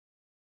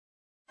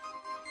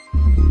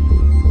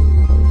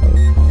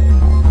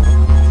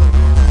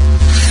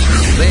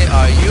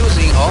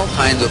all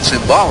kinds of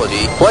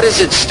symbology. What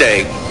is at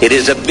stake? It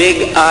is a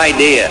big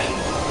idea,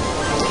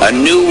 a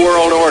new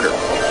world order,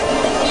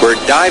 where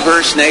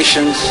diverse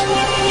nations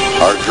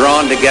are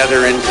drawn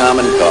together in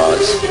common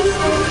cause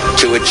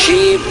to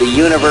achieve the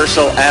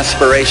universal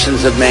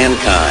aspirations of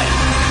mankind.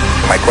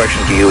 My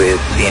question to you is,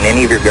 in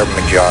any of your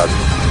government jobs,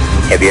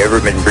 have you ever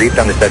been briefed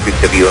on the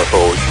subject of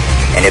UFOs?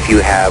 And if you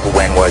have,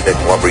 when was it?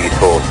 What were you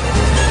told?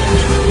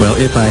 Well,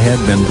 if I had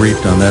been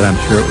briefed on that, I'm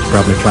sure it was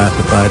probably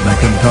classified and I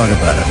couldn't talk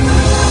about it.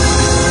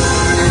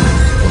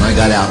 When I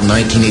got out in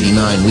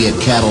 1989, we had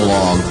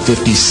cataloged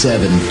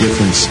 57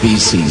 different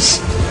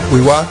species.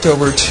 We walked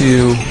over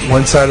to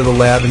one side of the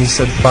lab and he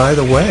said, by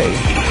the way,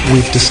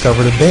 we've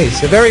discovered a base.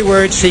 The very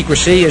word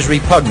secrecy is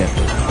repugnant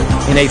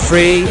in a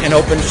free and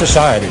open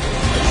society.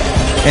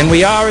 And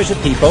we are, as a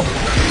people,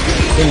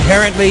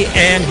 inherently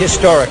and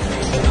historically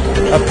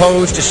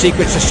opposed to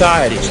secret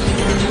societies,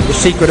 to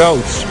secret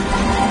oaths,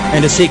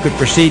 and to secret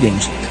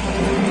proceedings.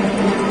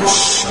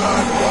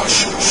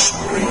 Skywatchers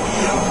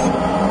Radio.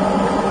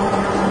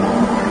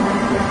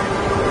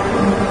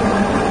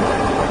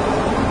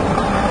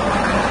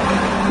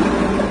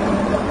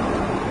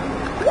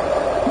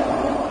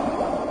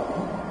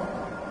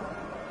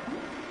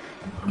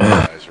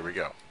 Here we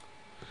go.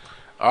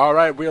 All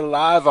right, we're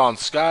live on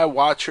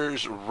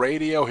Skywatchers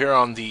Radio here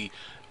on the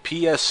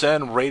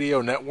PSN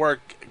Radio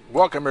Network.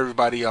 Welcome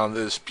everybody on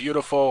this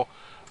beautiful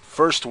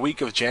first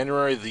week of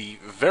January, the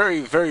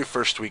very, very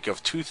first week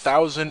of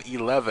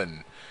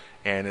 2011.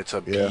 And it's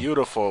a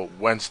beautiful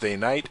Wednesday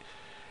night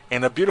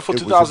and a beautiful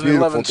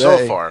 2011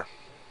 so far.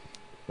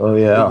 Oh,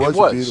 yeah. It was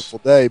a beautiful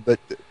day, but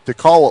to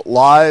call it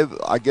live,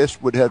 I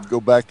guess would have to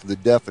go back to the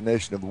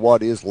definition of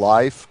what is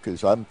life,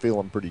 because I'm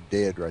feeling pretty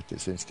dead right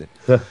this instant.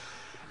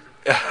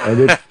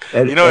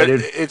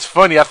 It's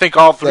funny. I think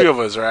all three of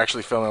us are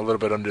actually feeling a little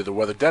bit under the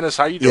weather. Dennis,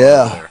 how you doing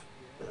over there?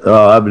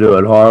 Oh, I'm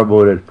doing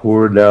horrible, and it's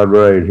pouring down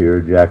rain here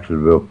in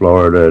Jacksonville,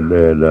 Florida,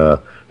 and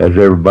as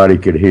everybody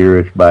can hear,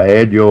 it's my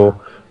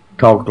annual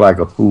talk like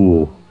a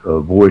fool,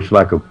 voice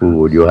like a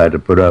fool, and you'll have to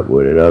put up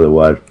with it,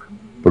 otherwise,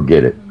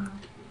 forget it.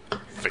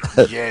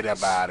 Forget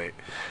about it.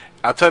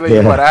 I'll tell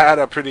you what, I had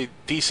a pretty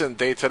decent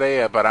day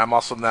today, but I'm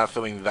also not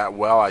feeling that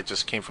well. I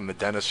just came from the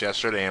dentist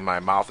yesterday, and my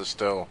mouth is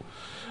still,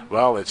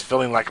 well, it's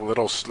feeling like a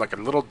little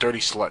dirty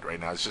slut right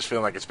now. It's just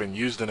feeling like it's been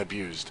used and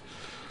abused.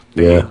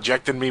 They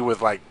injected me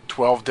with like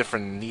 12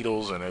 different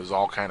needles, and it was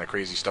all kind of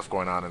crazy stuff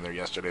going on in there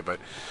yesterday.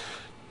 But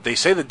they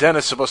say the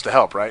dentist's supposed to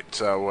help, right?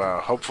 So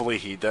hopefully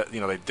they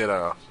did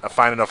a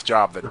fine enough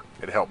job that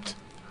it helped.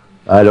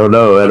 I don't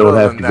know. I don't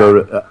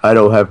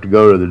have to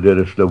go to the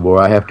dentist no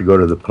more. I have to go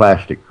to the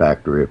plastic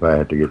factory if I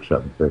have to get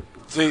something fixed.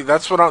 See,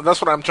 that's what I'm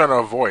trying to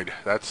avoid.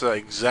 That's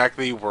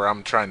exactly where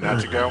I'm trying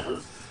not to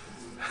go.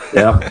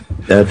 Yeah,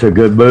 that's a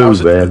good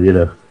move, man. You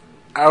know.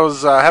 I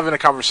was having a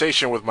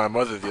conversation with my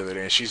mother the other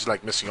day, and she's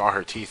like missing all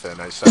her teeth,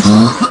 and I said,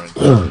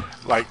 and,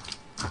 like,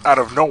 out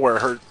of nowhere,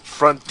 her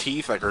front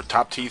teeth, like her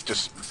top teeth,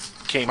 just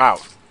came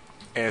out,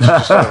 and she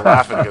just started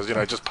laughing because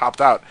it just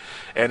popped out.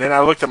 And then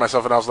I looked at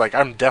myself, and I was like,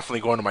 I'm definitely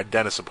going to my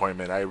dentist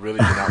appointment. I really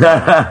do not want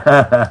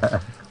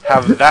to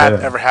have that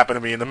ever happen to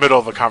me in the middle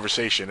of a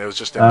conversation. It was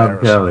just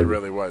embarrassing. It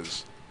really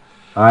was.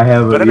 I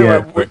haven't but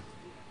anyway, yet.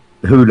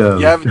 Who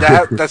knows?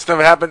 Yeah, that's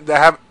never happened.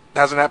 That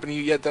hasn't happened to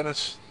you yet,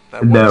 Dennis?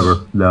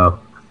 Never, no.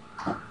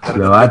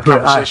 I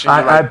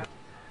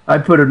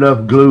put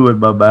enough glue in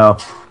my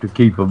mouth to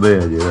keep them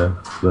in,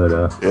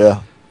 But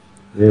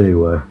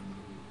anyway.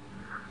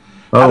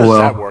 How does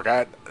that work?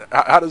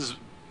 How does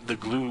the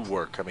glue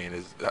work? I mean,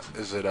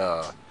 is it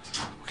what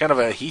kind of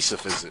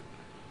adhesive is it?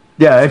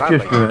 Yeah, it's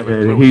just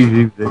an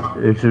adhesive.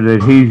 It's an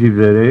adhesive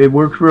that it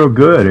works real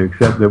good,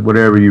 except that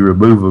whenever you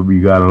remove them,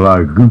 you got a lot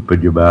of goop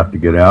in your mouth to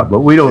get out. But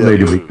we don't need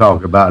to be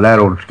talking about that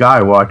on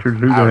Skywatchers.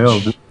 Who the hell?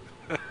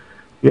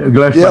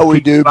 Yeah, we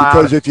do,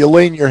 because if you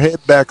lean your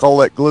head back, all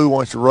that glue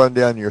wants to run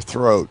down your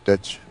throat.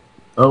 That's.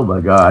 Oh my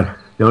God!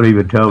 Don't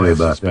even tell me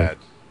about that.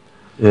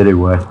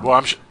 Anyway.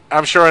 Well,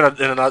 I'm sure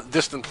in a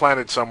distant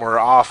planet somewhere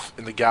off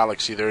in the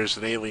galaxy, there's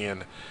an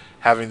alien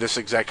having this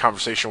exact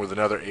conversation with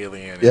another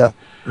alien. Yeah.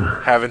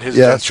 Having his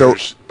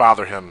dentures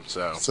bother him.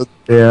 So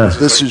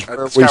this is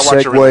where we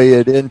segue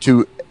it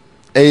into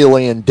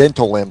alien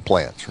dental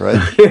implants,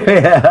 right?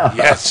 Yeah.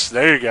 Yes,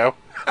 there you go.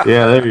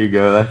 Yeah, there you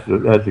go.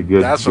 That's a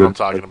good. That's what I'm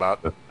talking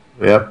about.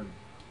 Yep.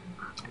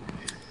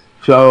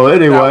 So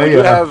anyway,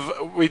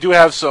 we do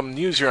have some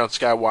news here on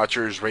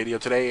Skywatchers Radio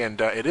today, and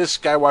it is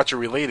Skywatcher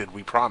related.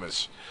 We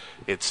promise.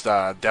 It's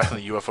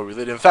definitely UFO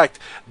related. In fact,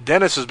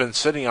 Dennis has been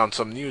sitting on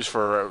some news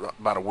for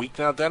about a week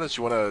now. Dennis,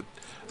 you want to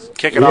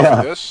kick it off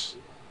with this?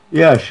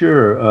 Yeah,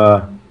 sure.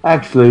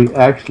 Actually,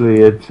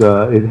 it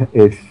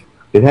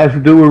has to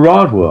do with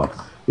Roswell.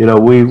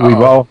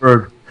 We've all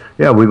heard.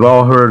 Yeah, we've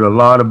all heard a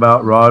lot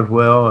about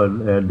Roswell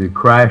and the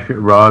crash at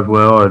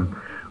Roswell and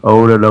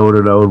on and on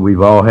and on.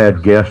 We've all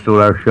had guests on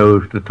our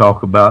shows to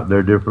talk about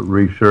their different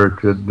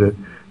research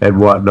and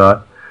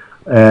whatnot.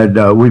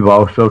 And we've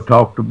also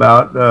talked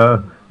about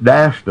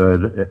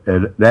NASA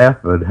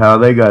and how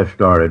they got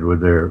started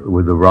with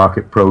the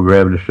rocket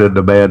program to send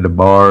a man to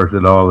Mars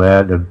and all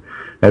that. And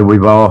And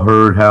we've all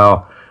heard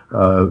how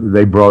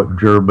they brought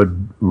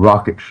German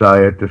rocket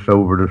scientists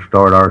over to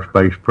start our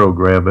space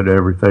program and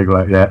everything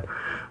like that.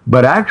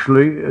 But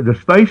actually, the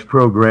space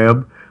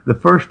program, the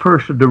first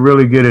person to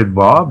really get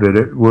involved in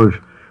it was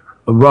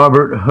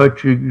Robert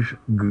Hutchings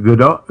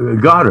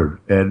Goddard,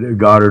 and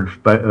Goddard's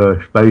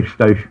space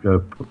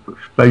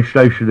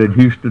station in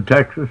Houston,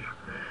 Texas,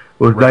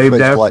 was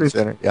named after him.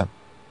 Center, yeah.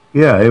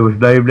 Yeah, it was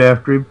named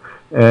after him.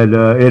 And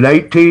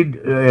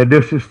and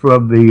this is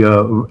from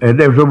the, and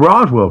there's a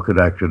Roswell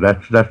connection.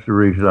 That's the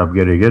reason I'm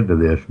getting into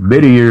this.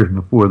 Many years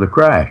before the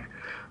crash.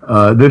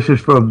 This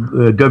is from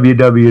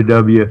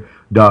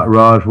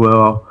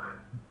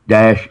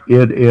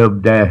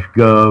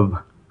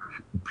www.roswell-nm-gov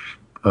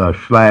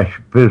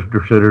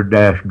 /visitor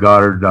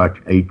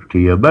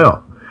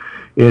center-goddard.html.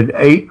 In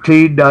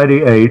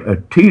 1898, a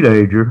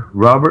teenager,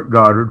 Robert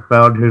Goddard,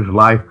 found his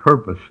life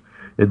purpose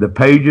in the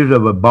pages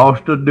of a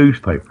Boston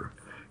newspaper.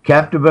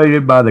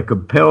 Captivated by the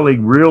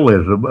compelling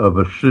realism of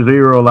a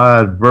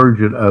serialized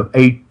version of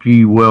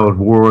H.G. Wells'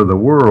 War of the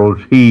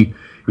Worlds, he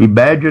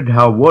imagined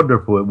how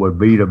wonderful it would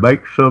be to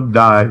make some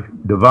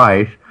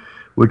device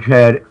which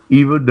had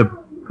even the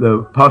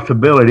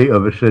possibility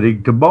of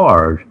ascending to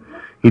Mars.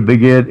 He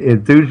began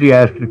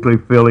enthusiastically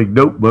filling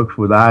notebooks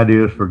with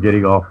ideas for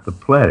getting off the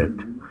planet.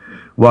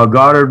 While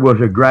Goddard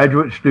was a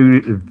graduate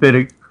student in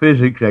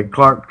physics at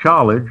Clark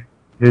College,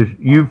 his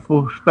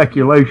youthful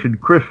speculation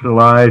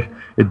crystallized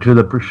into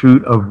the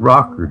pursuit of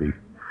rocketry.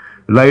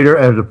 Later,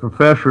 as a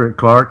professor at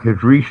Clark,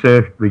 his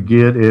research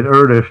began in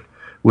earnest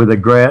with a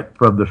grant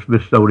from the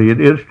Smithsonian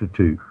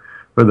Institute.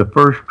 For the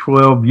first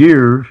 12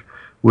 years,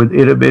 with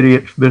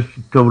intermediate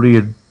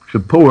Smithsonian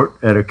support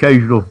and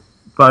occasional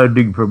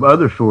funding from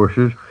other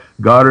sources,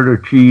 Goddard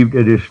achieved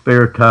in his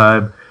spare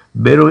time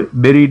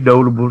many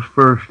notable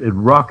firsts in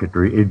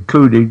rocketry,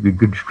 including the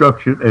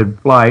construction and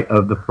flight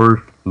of the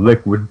first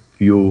liquid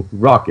fuel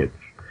rockets.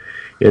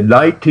 In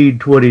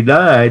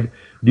 1929,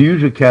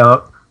 news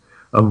account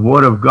of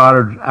one of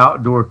Goddard's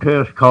outdoor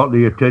tests caught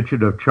the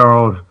attention of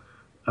Charles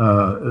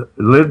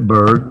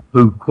Lindbergh,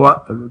 who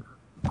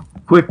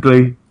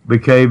quickly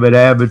became an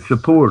avid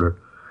supporter.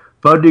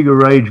 Funding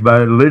arranged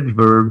by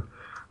Lindbergh,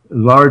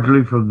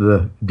 largely from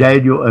the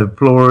Daniel and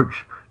Florence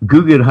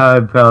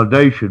Guggenheim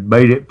Foundation,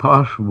 made it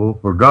possible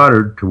for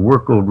Goddard to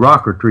work on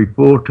rocketry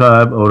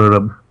full-time on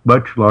a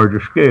much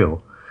larger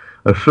scale.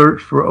 A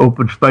search for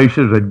open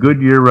spaces and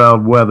good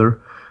year-round weather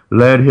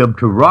led him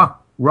to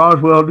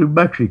Roswell, New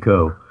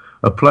Mexico,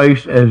 a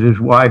place, as his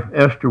wife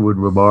Esther would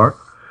remark,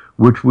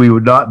 which we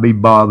would not be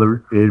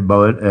bothered in,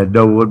 and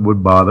no one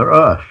would bother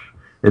us.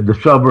 In the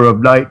summer of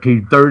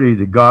 1930,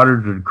 the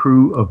Goddards and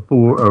crew of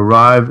 4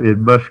 arrived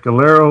in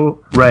Mescalero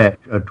Ranch,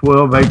 a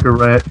 12-acre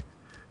ranch.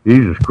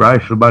 Jesus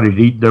Christ, somebody's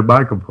eating their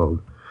microphone.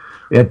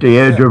 At the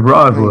edge of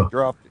Roswell.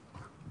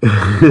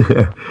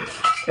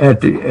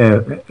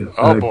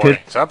 Oh boy,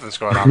 something's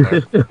going on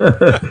there.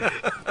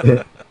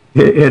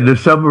 In the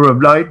summer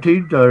of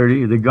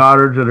 1930, the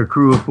Goddards and a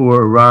crew of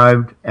 4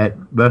 arrived at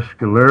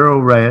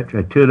Mescalero Ranch,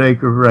 a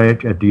 10-acre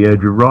ranch at the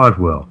edge of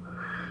Roswell.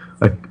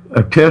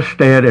 A test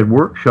stand and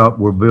workshop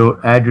were built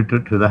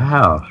adjacent to the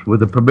house. With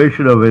the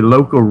permission of a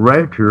local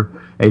rancher,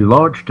 a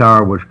launch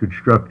tower was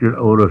constructed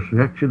on a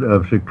section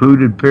of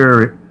secluded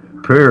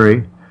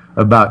prairie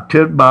about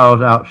 10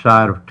 miles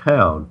outside of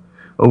town.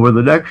 Over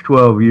the next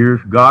 12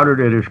 years, Goddard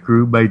and his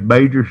crew made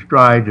major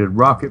strides in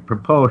rocket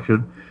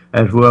propulsion,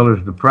 as well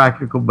as the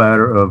practical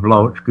matter of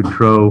launch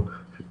control,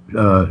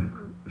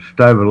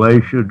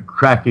 stabilization,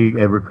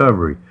 cracking, and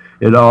recovery.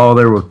 In all,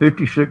 there were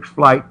 56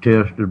 flight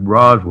tests in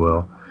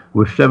Roswell,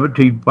 with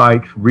 17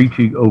 flights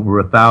reaching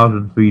over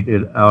 1,000 feet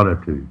in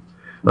altitude.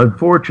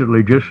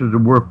 Unfortunately, just as the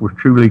work was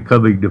truly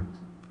coming to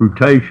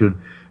fruition,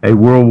 a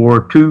World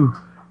War II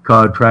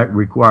contract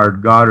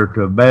required Goddard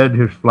to abandon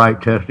his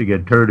flight testing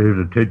and turn his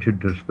attention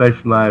to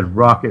specialized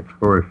rockets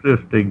for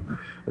assisting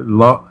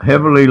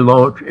heavily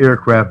launched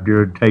aircraft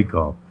during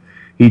takeoff.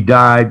 He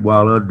died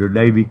while under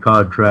Navy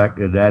contract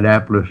in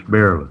Annapolis,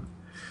 Maryland.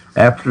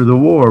 After the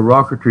war,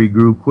 rocketry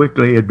grew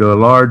quickly into a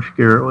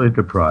large-scale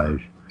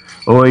enterprise.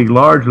 Owing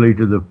largely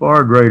to the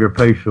far greater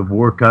pace of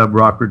wartime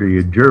rocketry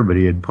in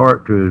Germany, in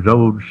part to his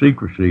own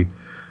secrecy,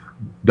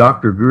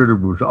 Dr.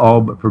 Goddard was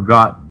all but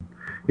forgotten.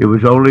 It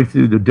was only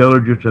through the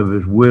diligence of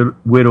his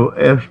widow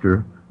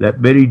Esther that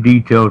many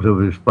details of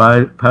his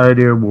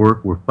pioneer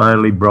work were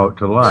finally brought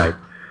to light.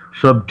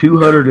 Some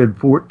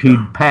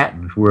 214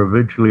 patents were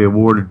eventually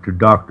awarded to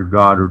Dr.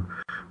 Goddard,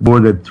 more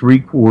than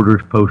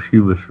 3/4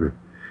 posthumously.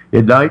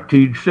 In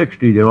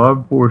 1960, the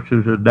Armed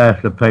Forces and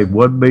NASA paid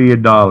 $1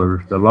 million,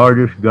 the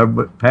largest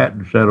government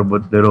patent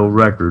settlement then on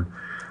record,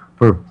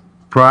 for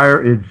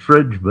prior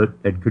infringement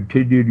and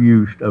continued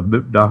use of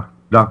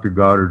Dr.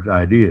 Goddard's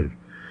ideas.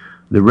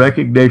 The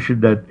recognition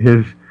that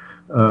this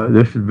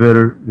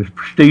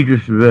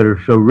prestigious inventor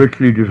so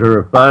richly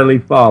deserved finally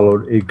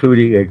followed,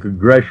 including a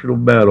congressional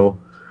medal,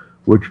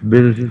 which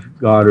Mrs.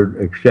 Goddard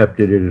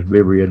accepted in his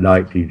memory in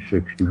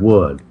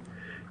 1961.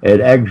 An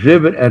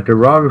exhibit at the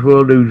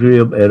Roswell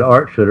Museum and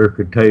Art Center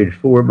contains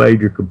 4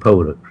 major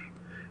components: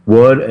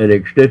 One, an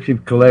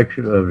extensive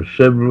collection of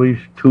assemblies,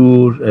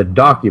 tools, and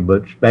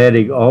documents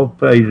spanning all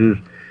phases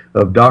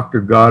of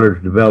Dr.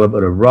 Goddard's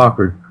development of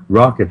rockets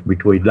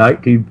between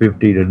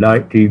 1915 and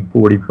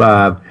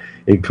 1945,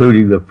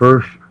 including the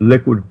first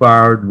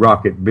liquid-fired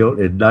rocket built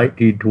in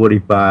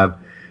 1925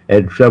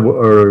 and several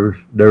others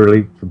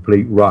nearly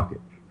complete rockets.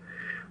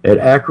 An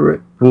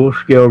accurate,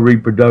 full-scale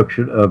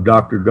reproduction of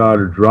Dr.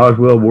 Goddard's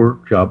Roswell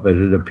workshop as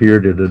it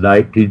appeared in the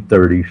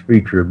 1930s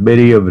featured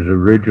many of his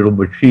original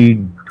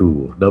machine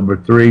tools. Number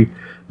 3,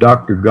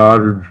 Dr.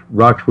 Goddard's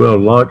Roswell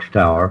Launch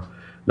Tower,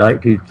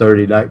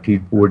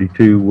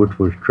 1930-1942, which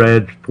was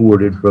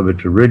transported from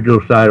its original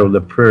site on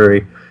the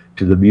prairie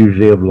to the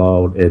museum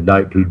lawn in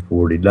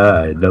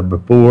 1949. Number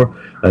 4,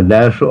 a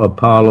NASA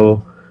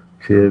Apollo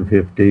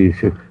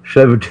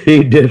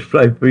 17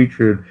 display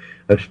featured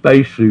a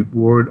spacesuit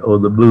worn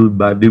on the moon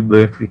by New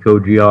Mexico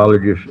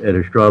geologist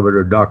and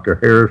astronomer Dr.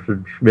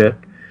 Harrison Schmitt,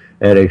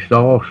 and a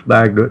small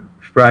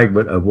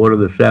fragment of one of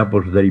the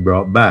samples that he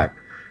brought back.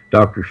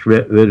 Dr.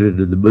 Schmitt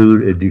visited the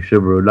moon in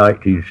December of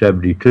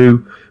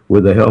 1972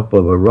 with the help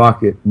of a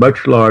rocket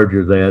much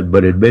larger than,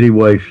 but in many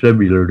ways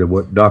similar to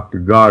what Dr.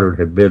 Goddard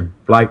had been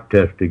flight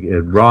testing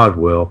in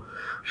Roswell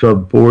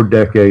some 4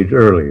 decades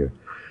earlier.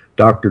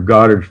 Dr.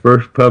 Goddard's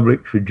first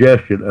public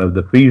suggestion of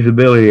the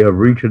feasibility of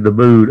reaching the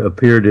moon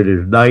appeared in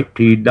his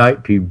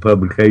 1919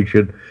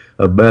 publication,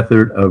 A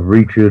Method of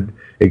Reaching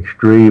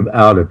Extreme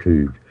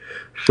Altitudes.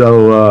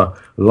 So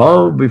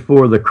long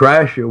before the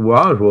crash at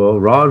Roswell,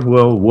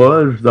 Roswell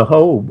was the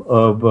home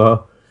of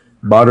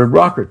modern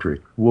rocketry.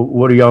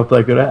 What do y'all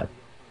think of that?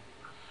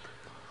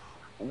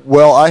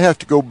 Well, I have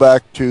to go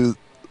back to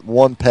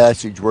one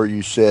passage where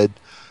you said,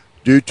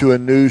 due to a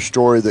news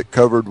story that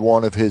covered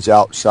one of his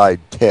outside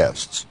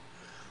tests.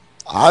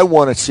 I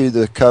want to see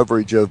the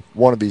coverage of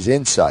one of his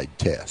inside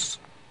tests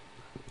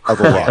of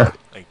a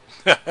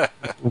rocket.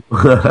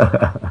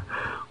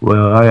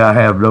 Well, I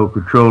have no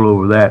control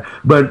over that.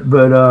 But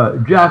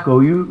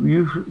Jocko,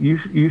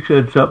 you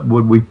said something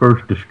when we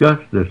first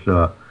discussed this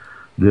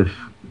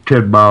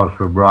 10 miles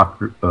from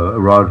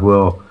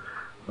Roswell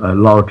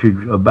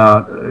launching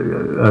about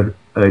a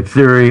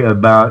theory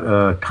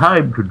about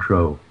time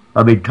control.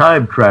 I mean,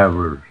 time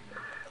travelers.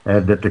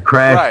 And that the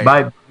crash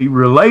might be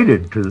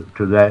related to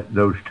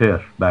those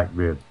tests back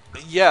then.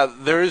 Yeah,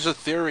 there is a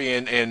theory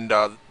in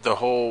the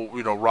whole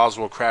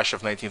Roswell crash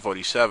of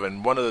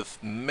 1947. One of the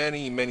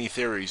many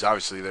theories,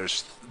 obviously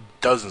there's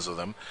dozens of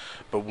them,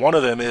 but one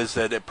of them is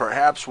that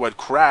perhaps what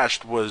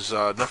crashed was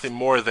nothing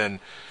more than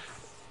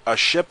a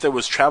ship that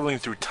was traveling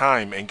through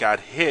time and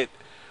got hit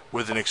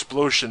with an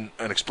explosion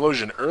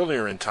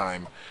earlier in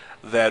time.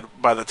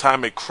 That by the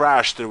time it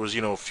crashed, there was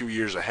a few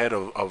years ahead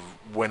of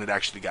when it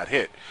actually got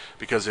hit,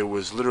 because it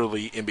was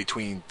literally in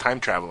between time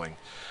traveling.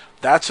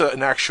 That's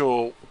an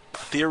actual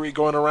theory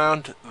going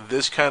around.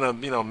 This kind of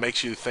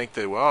makes you think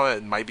that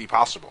it might be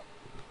possible.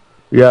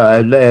 Yeah,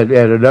 and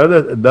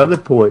another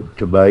point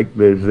to make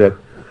is that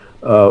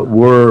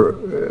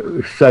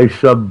we're say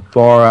some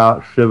far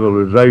out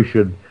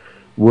civilization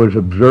was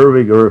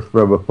observing Earth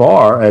from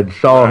afar and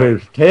saw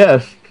his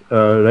test.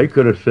 They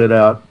could have sent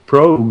out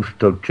probes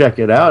to check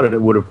it out, and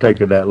it would have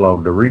taken that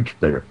long to reach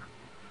there.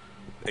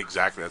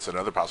 Exactly, that's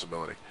another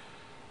possibility.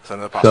 So,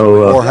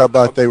 or how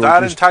about they were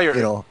just,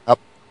 the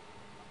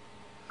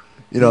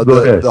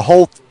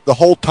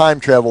whole time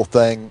travel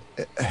thing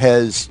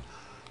has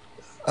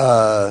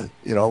a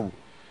whole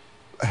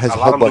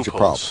bunch of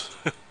problems.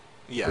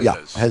 It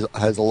does.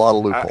 has a lot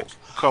of loopholes.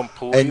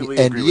 Completely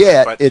and agree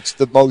yet with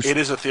you, it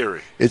is a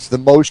theory. It's the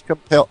most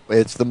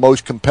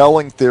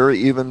compelling theory,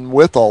 even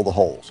with all the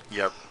holes.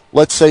 Yep.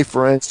 Let's say,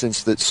 for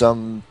instance, that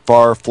some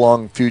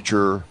far-flung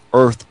future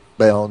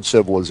Earth-bound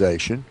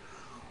civilization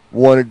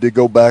wanted to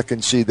go back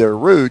and see their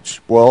roots.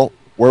 Well,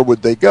 where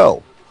would they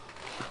go?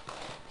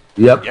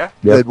 Yep. Yeah.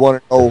 They'd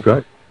want to know.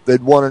 Okay.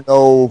 They'd want to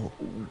know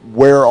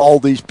where all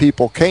these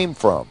people came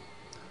from.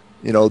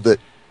 That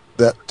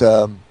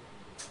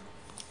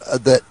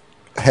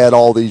had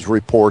all these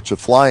reports of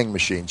flying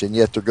machines, and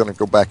yet they're going to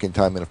go back in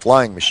time in a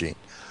flying machine.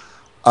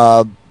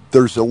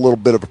 There's a little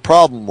bit of a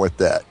problem with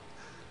that.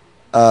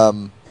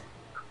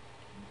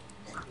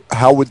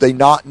 How would they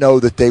not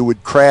know that they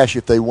would crash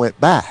if they went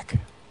back?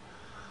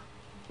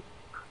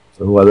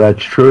 Well,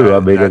 that's true. I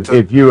mean, that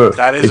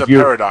is a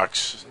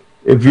paradox.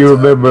 If you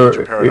remember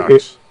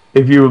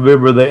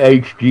the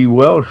H.G.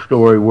 Wells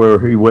story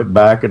where he went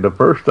back and the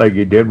first thing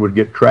he did was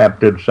get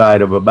trapped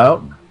inside of a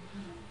mountain.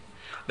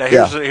 Now,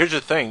 here's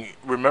the thing.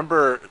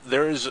 Remember,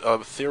 there is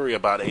a theory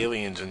about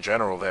aliens in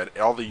general that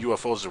all the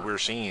UFOs that we're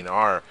seeing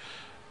are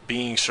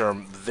beings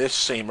from this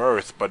same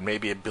Earth, but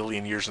maybe a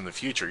billion years in the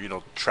future.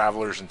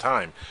 Travelers in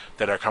time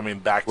that are coming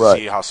back to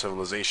see how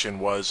civilization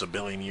was a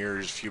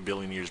few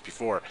billion years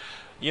before.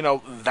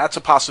 That's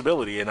a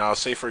possibility. And I'll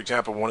say, for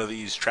example, one of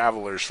these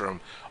travelers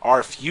from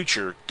our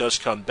future does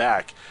come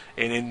back,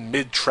 and in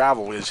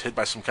mid-travel is hit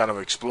by some kind of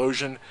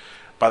explosion.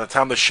 by the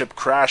time the ship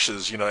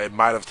crashes, it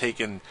might have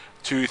taken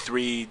 2,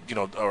 3,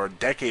 or a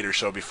decade or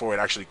so before it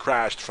actually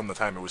crashed from the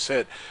time it was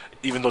hit.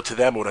 Even though to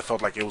them it would have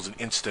felt like it was an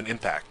instant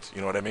impact, you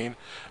know what I mean?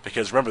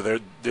 Because remember,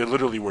 they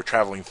literally were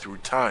traveling through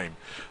time.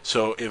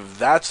 So if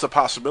that's the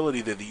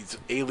possibility that these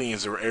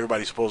aliens that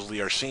everybody supposedly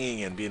are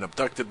seeing and being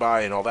abducted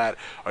by and all that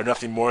are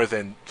nothing more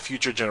than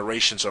future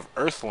generations of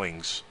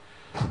Earthlings,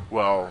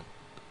 well,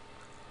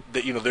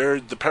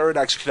 the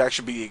paradox could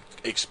actually be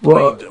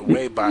explained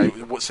away by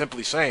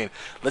simply saying,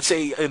 let's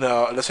say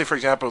for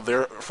example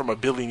they're from 1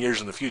 billion years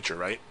in the future,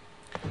 right?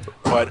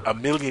 But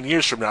 1 million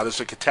years from now, there's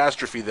a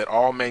catastrophe that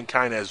all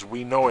mankind as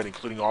we know it,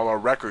 including all our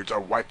records, are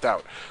wiped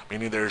out.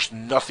 Meaning there's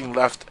nothing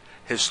left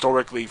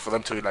historically for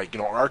them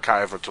to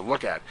archive or to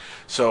look at.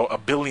 So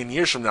 1 billion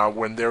years from now,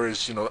 when there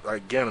is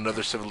again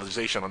another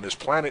civilization on this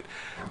planet,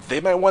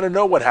 they might want to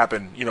know what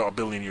happened 1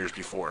 billion years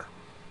before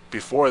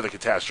the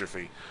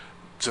catastrophe,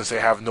 since they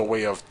have no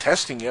way of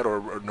testing it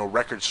or no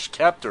records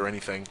kept or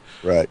anything.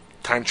 Right.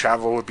 Time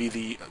travel would be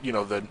the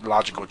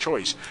logical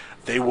choice.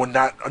 They would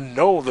not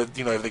know that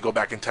if they go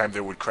back in time they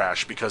would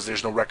crash because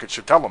there's no records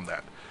to tell them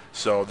that.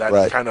 So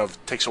that kind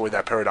of takes away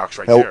that paradox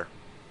there.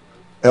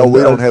 Hell, we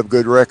don't have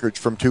good records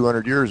from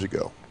 200 years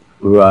ago.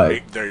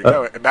 Right. There you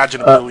go.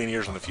 Imagine 1 billion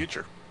years in the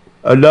future.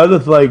 Another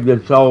thing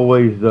that's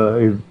always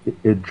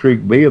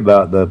intrigued me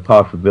about the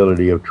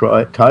possibility of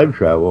time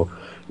travel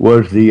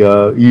was the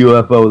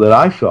UFO that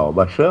I saw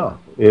myself.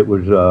 It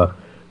was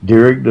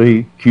during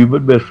the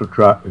Cuban Missile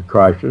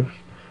Crisis.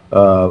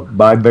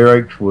 My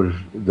barracks was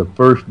the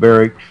first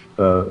barracks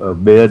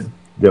of men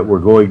that were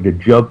going to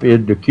jump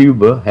into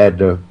Cuba had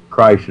the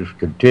crisis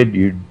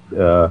continued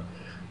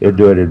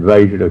into an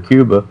invasion of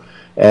Cuba.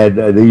 And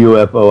the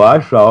UFO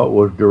I saw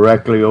was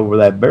directly over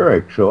that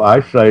barracks. So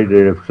I say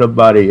that if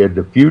somebody in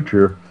the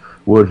future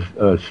was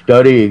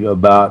studying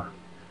about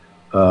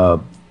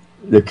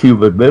the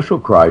Cuban Missile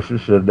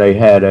Crisis and they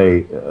had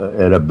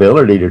an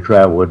ability to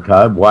travel in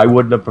time, why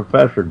wouldn't a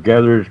professor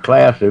gather his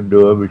class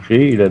into a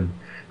machine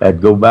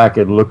and go back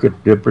and look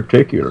at the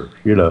particulars,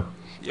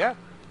 Yeah,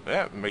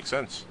 it makes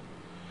sense.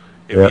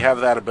 If you have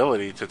that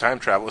ability to time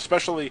travel,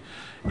 especially,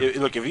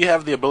 if you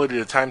have the ability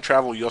to time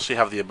travel, you also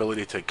have the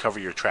ability to cover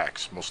your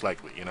tracks, most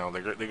likely.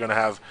 They're going to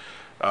have,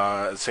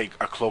 say,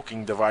 a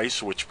cloaking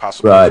device, which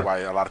possibly is why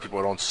a lot of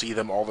people don't see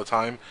them all the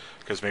time,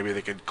 because maybe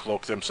they could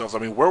cloak themselves. I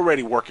mean, we're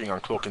already working on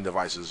cloaking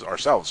devices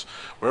ourselves.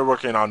 We're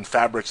working on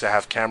fabrics that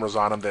have cameras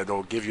on them that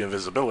will give you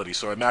invisibility.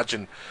 So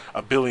imagine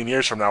 1 billion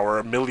years from now, or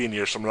 1 million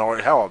years from now, or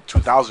hell,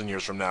 2,000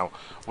 years from now,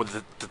 what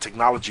the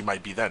technology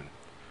might be then.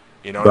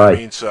 You know what I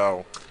mean?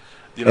 So,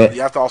 you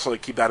have to also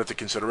keep that into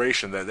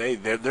consideration, that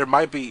there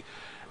might be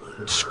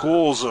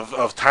schools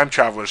of time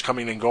travelers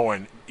coming and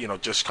going,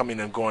 just coming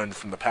and going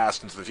from the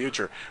past into the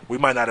future. We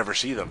might not ever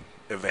see them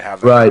if they have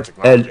that kind of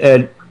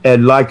technology.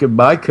 And like in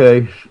my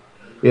case,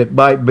 it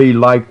might be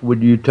like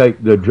when you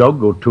take the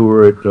jungle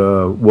tour at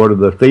one of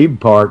the theme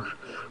parks,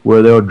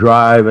 where they'll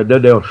drive and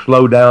then they'll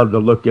slow down to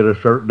look at a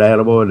certain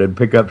animal and then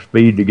pick up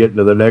speed to get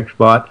to the next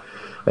spot.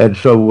 And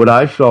so when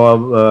I saw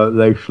them,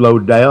 they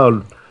slowed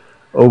down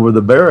over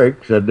the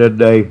barracks, and then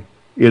they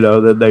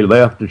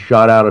left and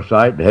shot out of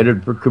sight and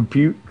headed for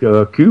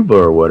Cuba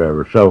or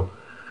whatever. So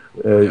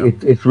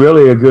it's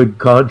really a good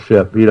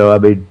concept. I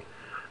mean,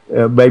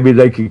 maybe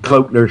they can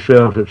cloak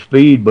themselves at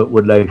speed, but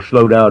when they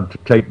slow down to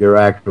take their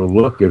actual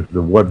look is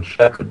the 1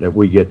 second that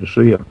we get to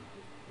see them.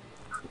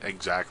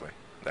 Exactly.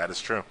 That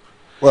is true.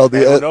 Well,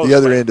 the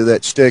other end of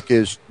that stick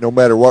is no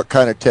matter what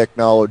kind of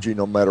technology,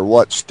 no matter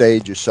what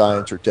stage of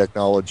science or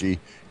technology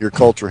your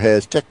culture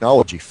has,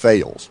 technology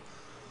fails.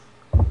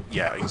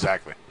 Yeah,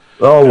 exactly.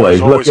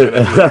 Always. There's always going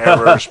to be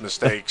errors,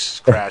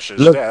 mistakes, crashes.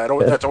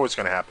 That's always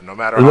going to happen, no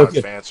matter how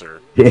advanced or...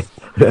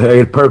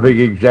 A perfect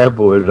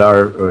example is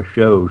our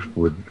shows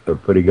with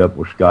putting up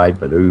with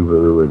Skype and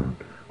Uvu and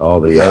all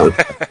the other...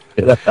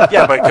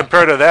 Yeah, but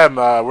compared to them,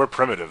 we're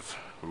primitive.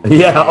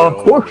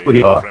 Of course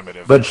we are.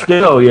 Primitive. But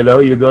still,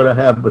 you're going to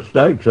have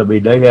mistakes. I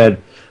mean, they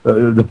had...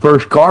 the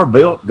first car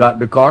built got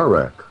in a car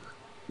wreck.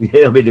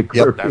 Yeah, I mean... of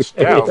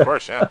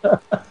course, yeah.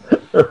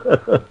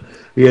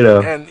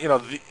 And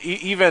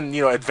even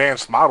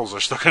advanced models are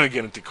still going to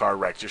get into car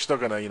wrecks. You're still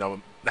going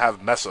to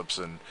have mess ups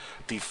and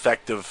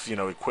defective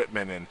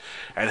equipment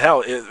and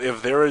hell,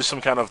 if there is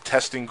some kind of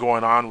testing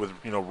going on with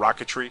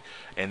rocketry,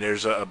 and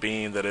there's a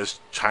being that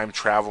is time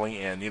traveling,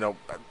 and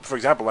for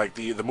example, like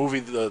the movie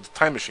the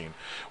Time Machine,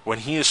 when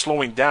he is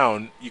slowing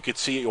down, you could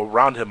see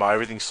around him how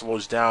everything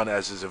slows down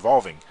as is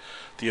evolving.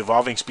 The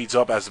evolving speeds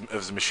up as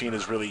the machine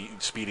is really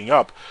speeding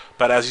up.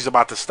 But as he's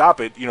about to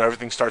stop it,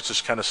 everything starts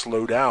to kind of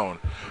slow down.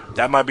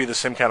 That might be the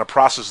same kind of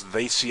process that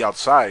they see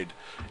outside.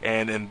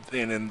 And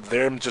in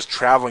them just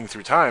traveling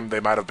through time,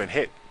 they might have been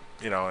hit.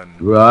 And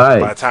by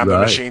the time the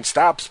machine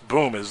stops,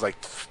 boom, it's like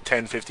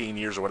 10, 15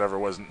 years or whatever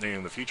it was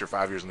in the future,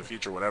 5 years in the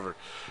future, whatever.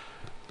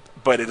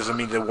 But it doesn't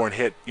mean they weren't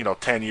hit,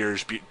 10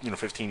 years,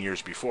 15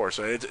 years before.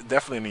 So it's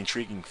definitely an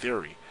intriguing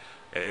theory.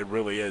 It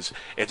really is.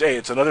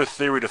 It's another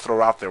theory to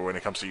throw out there when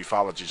it comes to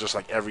ufology, just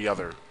like every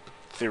other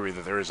theory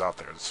that there is out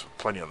there. There's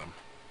plenty of them.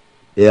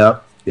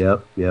 Yep.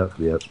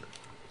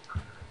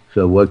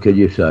 So what can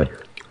you say?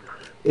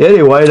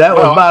 Anyway, that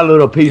was my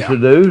little piece of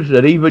news,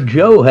 that even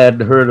Joe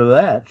hadn't heard of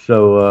that.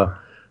 So,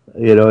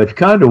 it's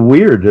kind of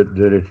weird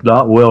that it's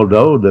not well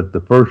known that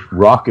the first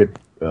rocket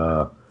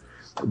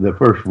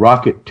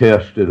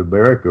tests in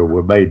America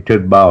were made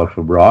 10 miles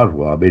from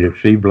Roswell. I mean, it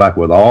seems like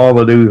with all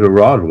the news of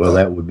Roswell,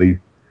 that would be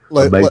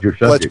a major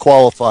subject. Let's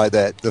qualify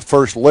that. The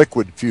first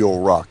liquid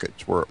fuel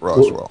rockets were at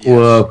Roswell.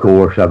 Well, of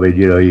course. I mean,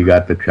 you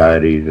got the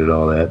Chinese and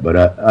all that.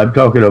 But I'm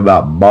talking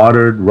about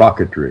modern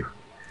rocketry,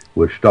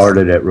 which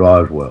started at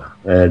Roswell.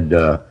 And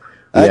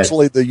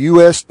actually, the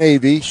U.S.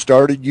 Navy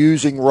started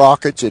using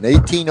rockets in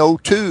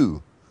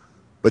 1802,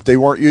 but they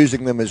weren't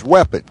using them as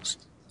weapons.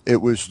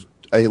 It was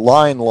a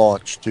line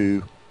launch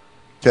to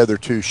tether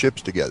two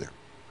ships together.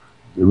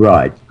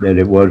 Right, and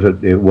it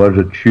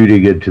wasn't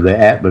shooting into the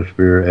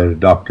atmosphere as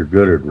Dr.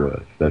 Goddard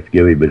was. Let's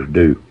give him his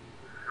due.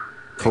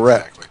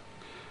 Correct.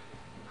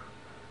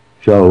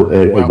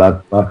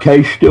 So my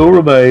case still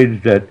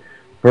remains that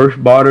first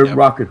modern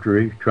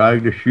rocketry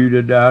trying to shoot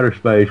into outer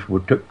space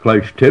took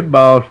place 10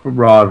 miles from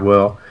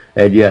Roswell,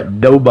 and yet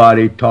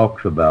nobody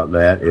talks about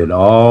that in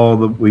all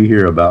that we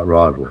hear about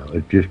Roswell.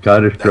 It's just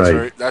kind of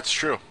strange. That's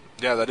true.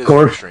 Yeah, that is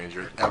very strange.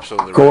 You're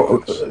absolutely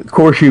right. Of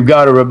course, you've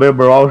got to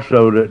remember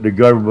also that the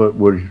government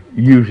was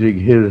using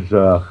his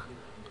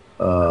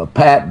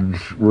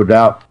patents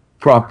without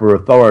proper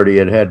authority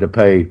and had to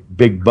pay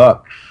big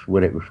bucks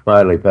when it was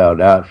finally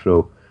found out.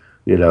 So,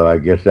 I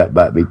guess that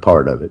might be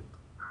part of it.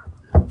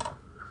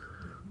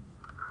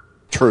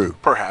 True.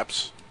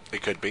 Perhaps.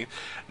 It could be.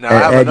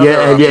 Now, I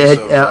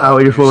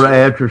just want to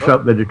answer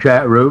something in the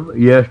chat room.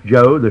 Yes,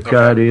 Joe, the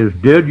Chinese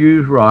did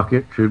use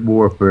rockets in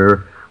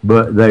warfare,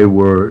 but they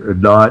were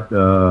not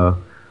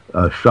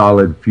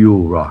solid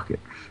fuel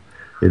rockets.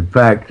 In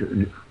fact,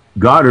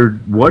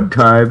 Goddard one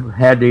time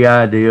had the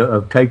idea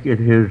of taking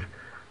his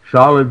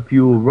solid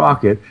fuel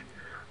rockets,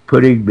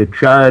 putting the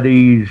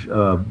Chinese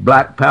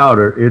black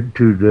powder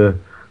into the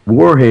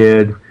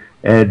warhead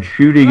and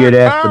shooting it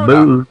at the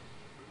moon.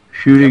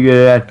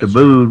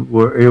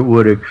 Where it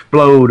would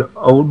explode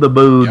on the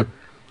moon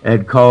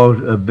and cause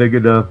a big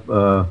enough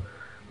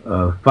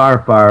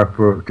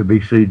fire to be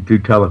seen through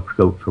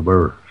telescopes from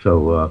Earth.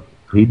 So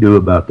he knew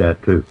about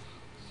that too.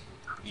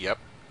 Yep,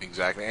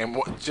 exactly. And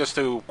just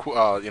to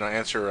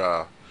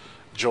answer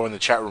Joe in the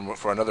chat room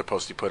for another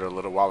post he put a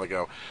little while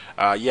ago.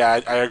 I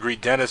agree.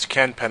 Dennis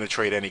can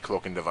penetrate any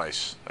cloaking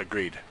device.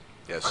 Agreed.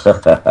 Yes.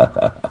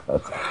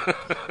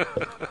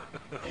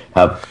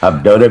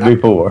 I've done it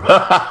before.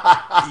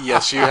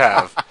 Yes, you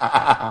have.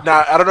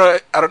 Now,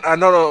 I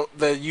know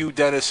that you,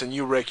 Dennis, and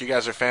you, Rick, you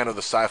guys are a fan of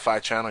the Sci-Fi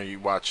Channel. You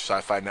watch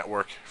Sci-Fi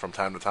Network from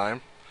time to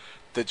time.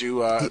 Did you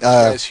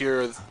guys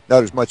hear?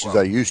 Not as much as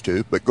I used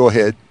to, but go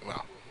ahead.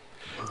 Well,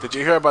 did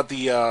you hear about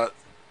the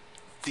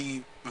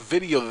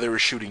video that they were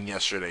shooting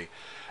yesterday?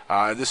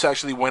 This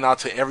actually went out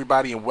to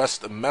everybody in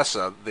West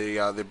Mesa. They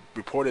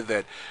reported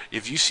that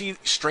if you see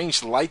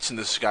strange lights in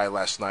the sky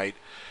last night,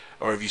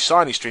 or if you saw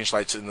any strange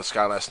lights in the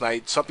sky last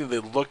night, something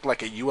that looked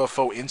like a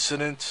UFO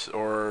incident,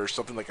 or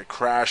something like a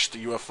crashed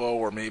UFO,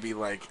 or maybe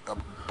like a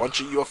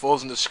bunch of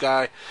UFOs in the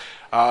sky,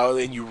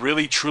 and you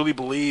really truly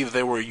believe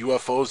they were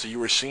UFOs that you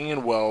were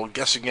seeing, well,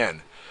 guess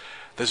again.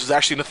 This is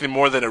actually nothing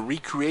more than a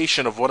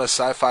recreation of one of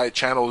Sci-Fi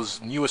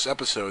Channel's newest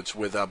episodes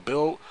with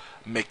Bill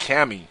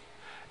McCamey.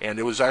 And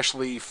it was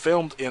actually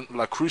filmed in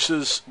by La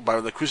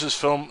Cruz's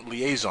Film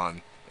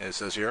Liaison, it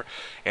says here.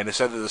 And it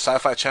said that the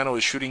Sci-Fi Channel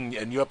is shooting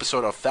a new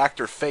episode of Fact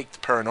or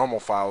Faked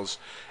Paranormal Files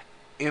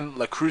in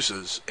La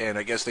Cruz's. And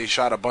I guess they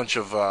shot a bunch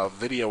of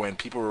video, and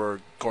people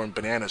were going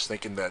bananas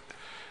thinking that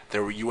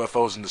there were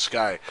UFOs in the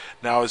sky.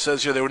 Now, it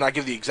says here they would not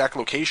give the exact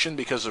location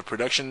because the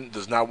production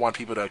does not want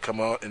people to come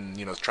out and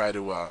try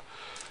to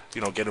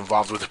get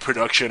involved with the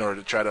production or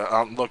to try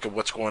to look at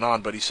what's going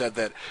on. But he said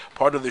that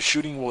part of the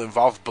shooting will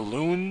involve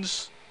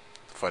balloons,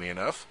 funny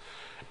enough,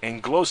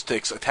 and glow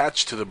sticks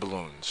attached to the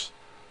balloons.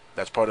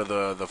 That's part of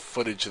the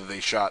footage that they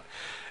shot.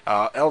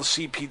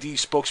 LCPD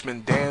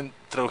spokesman Dan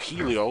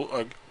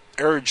Trujillo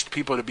urged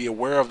people to be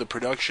aware of the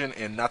production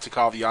and not to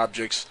call the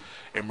objects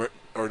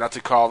or not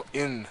to call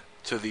in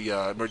to the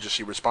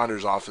emergency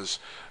responders office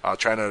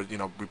trying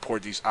to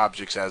report these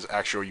objects as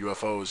actual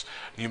UFOs.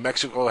 New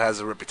Mexico has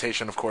a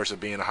reputation, of course,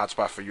 of being a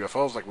hotspot for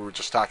UFOs, like we were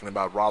just talking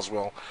about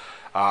Roswell.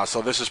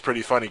 So this is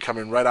pretty funny,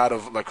 coming right out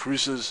of La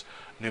Cruz's,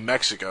 New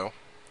Mexico.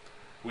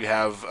 We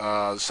have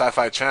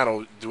Sci-Fi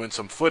Channel doing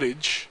some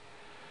footage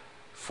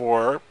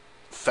for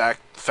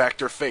Fact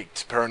or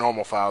Faked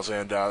Paranormal Files,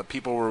 and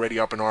people were already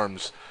up in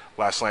arms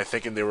last night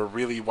thinking they were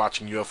really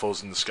watching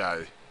UFOs in the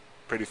sky.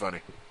 Pretty funny.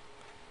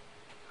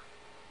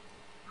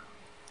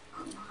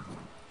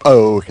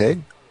 Oh, okay.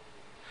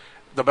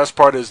 The best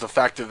part is the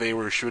fact that they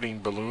were shooting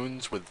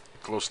balloons with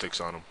glow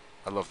sticks on them.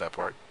 I love that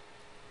part.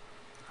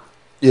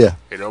 Yeah.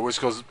 It always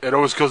goes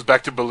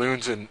back to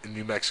balloons in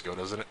New Mexico,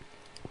 doesn't it?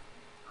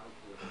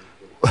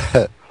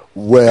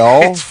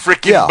 Well, it's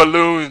freaking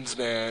balloons,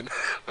 man.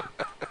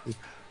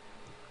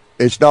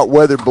 It's not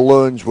weather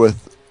balloons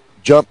with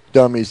jump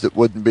dummies that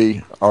wouldn't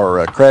be,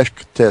 or crash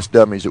test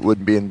dummies that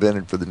wouldn't be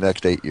invented for the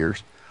next 8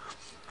 years.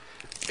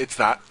 it's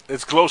not.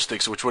 It's glow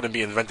sticks, which wouldn't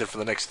be invented for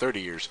the next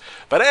 30 years.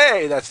 But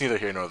hey, that's neither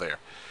here nor there.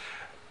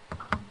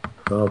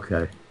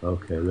 Okay.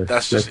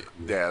 That's just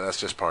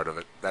part of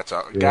it. That's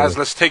all. Yeah. Guys,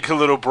 let's take a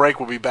little break.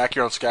 We'll be back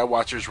here on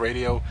Skywatchers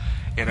Radio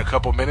in a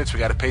couple minutes. We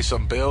got to pay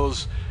some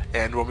bills,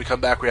 and when we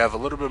come back, we have a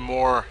little bit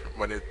more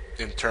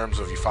in terms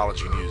of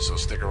ufology news. So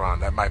stick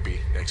around. That might be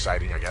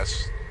exciting, I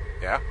guess.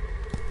 Yeah.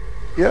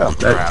 Yeah,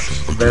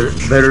 that's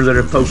better than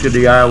a poke in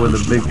the eye with a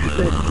big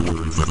stick.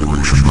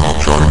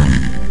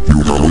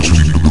 You are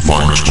listening to the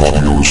finest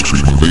audio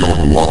stream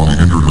available on the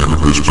internet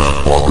of this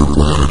fat father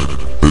planet.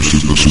 This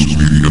is the Soup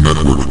Media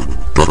Network.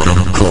 Duck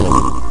and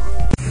cover.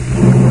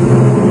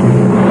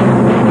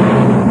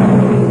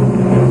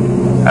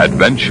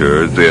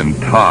 Adventures in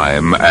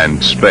time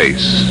and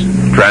space,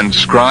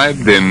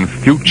 transcribed in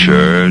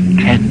future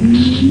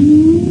tense.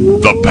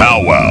 The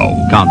Powwow.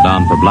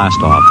 Countdown for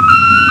blast off.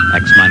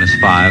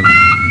 X-5,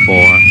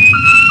 4,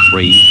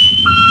 3,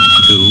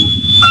 2,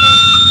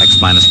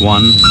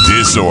 X-1.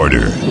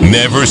 Disorder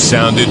never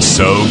sounded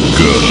so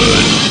good.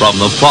 From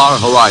the far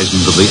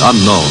horizons of the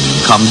unknown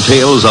come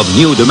tales of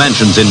new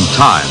dimensions in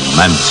time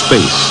and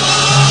space.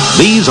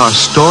 These are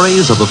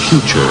stories of the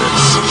future.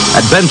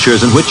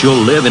 Adventures in which you'll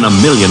live in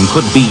 1,000,000,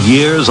 could be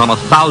years, on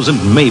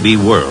 1,000 maybe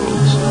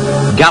worlds.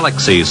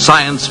 Galaxy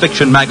Science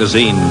Fiction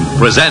Magazine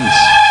presents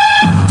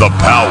The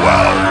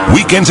Powwow.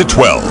 Weekends at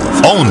 12.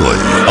 Only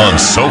on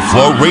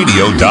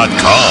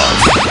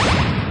SoFloRadio.com.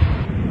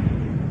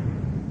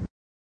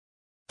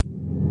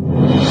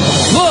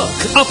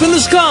 Up in the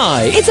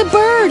sky. It's a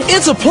bird.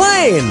 It's a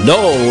plane.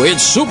 No,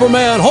 it's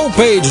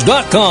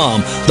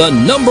SupermanHomepage.com, the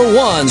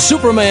 #1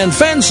 Superman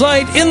fan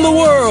site in the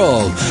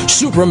world.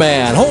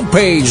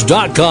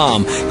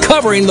 SupermanHomepage.com,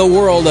 covering the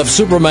world of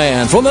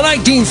Superman from the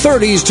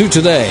 1930s to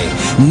today.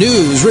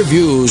 News,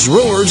 reviews,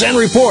 rumors, and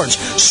reports.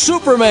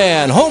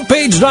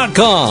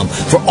 SupermanHomepage.com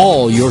for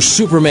all your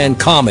Superman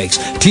comics,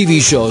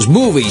 TV shows,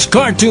 movies,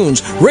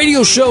 cartoons,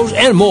 radio shows,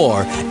 and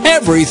more.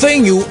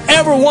 Everything you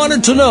ever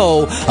wanted to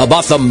know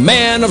about the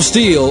Man of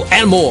Steel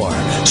and more.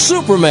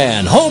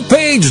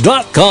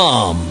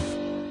 SupermanHomepage.com.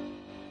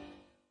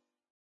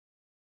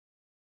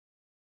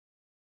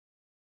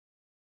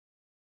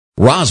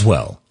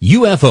 Roswell,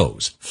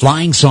 UFOs,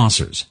 flying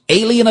saucers,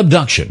 alien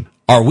abduction.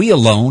 Are we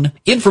alone?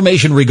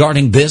 Information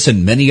regarding this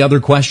and many other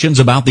questions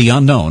about the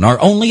unknown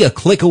are only a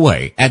click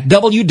away at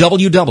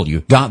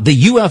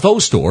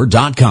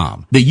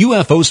www.theufostore.com.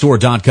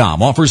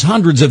 TheUFOstore.com offers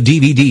hundreds of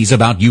DVDs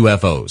about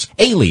UFOs,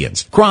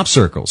 aliens, crop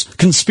circles,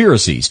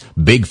 conspiracies,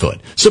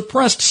 Bigfoot,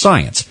 suppressed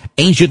science,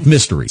 ancient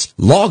mysteries.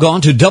 Log on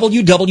to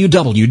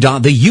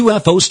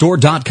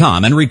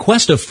www.theufostore.com and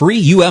request a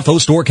free UFO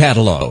Store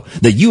catalog.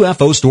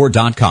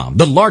 TheUFOstore.com,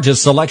 the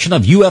largest selection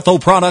of UFO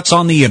products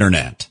on the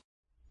internet.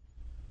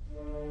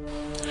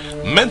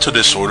 Mental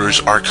disorders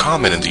are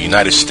common in the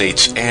United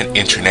States and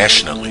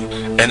internationally.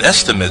 An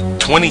estimate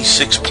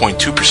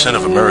 26.2%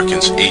 of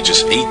Americans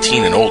ages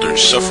 18 and older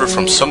suffer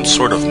from some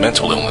sort of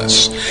mental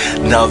illness.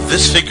 Now,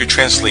 this figure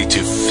translates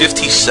to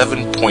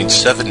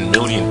 57.7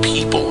 million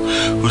people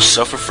who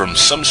suffer from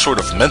some sort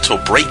of mental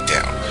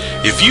breakdown.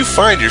 If you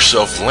find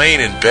yourself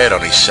laying in bed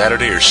on a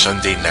Saturday or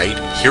Sunday night,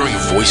 hearing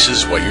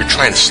voices while you're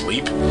trying to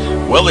sleep,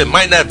 well, it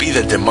might not be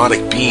the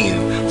demonic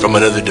being from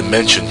another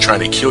dimension trying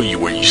to kill you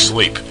where you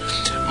sleep.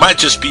 Might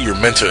just be your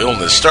mental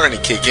illness starting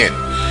to kick in.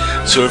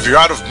 So if you're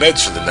out of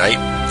meds for the night,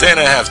 then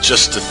I have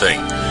just the thing.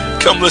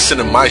 Come listen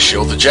to my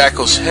show, The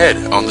Jackal's Head,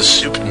 on the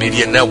Soup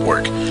Media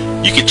Network.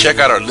 You can check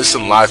out our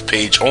Listen Live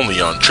page only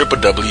on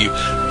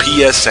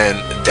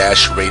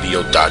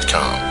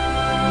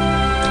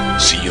www.psn-radio.com.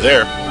 See you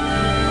there.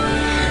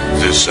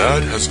 This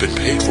ad has been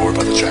paid for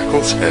by The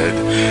Jackal's Head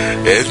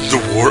and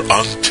the War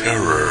on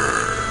Terror.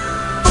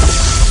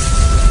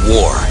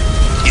 War.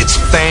 It's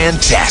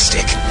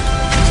fantastic.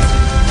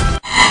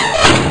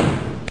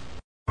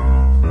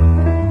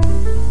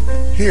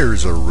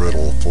 Here's a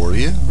riddle for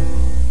you.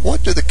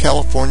 What do the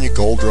California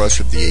gold rush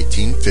of the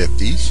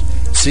 1850s,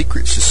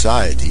 secret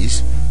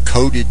societies,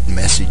 coded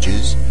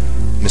messages,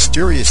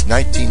 mysterious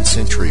 19th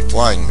century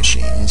flying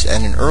machines,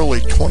 and an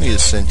early 20th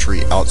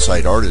century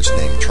outside artist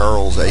named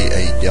Charles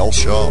A.A.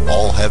 Delshaw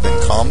all have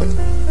in common?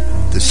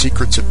 The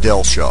Secrets of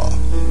Delshaw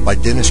by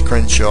Dennis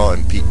Crenshaw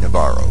and Pete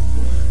Navarro.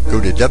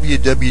 Go to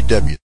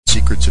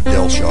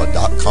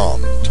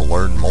www.secretsofdelshaw.com to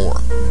learn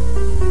more.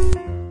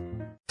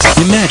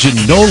 Imagine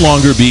no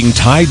longer being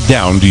tied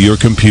down to your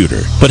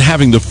computer, but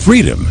having the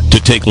freedom to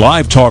take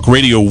live talk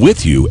radio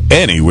with you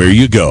anywhere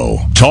you go.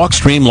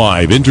 TalkStream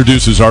Live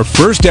introduces our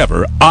first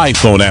ever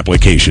iPhone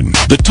application.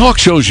 The talk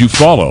shows you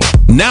follow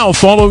now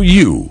follow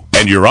you.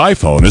 And your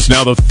iPhone is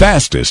now the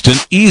fastest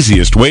and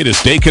easiest way to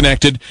stay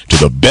connected to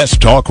the best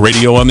talk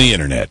radio on the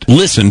internet.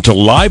 Listen to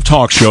live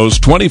talk shows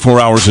 24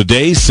 hours a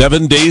day,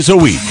 7 days a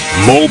week.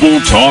 Mobile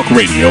talk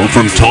radio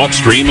from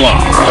TalkStream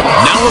Live.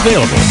 Now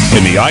available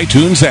in the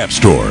iTunes App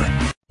Store.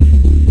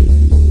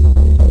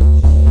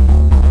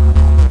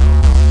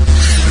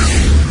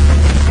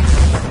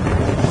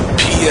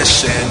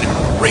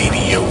 PSN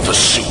Radio The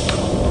Soup.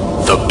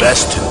 The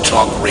best in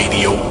talk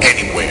radio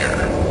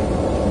anywhere.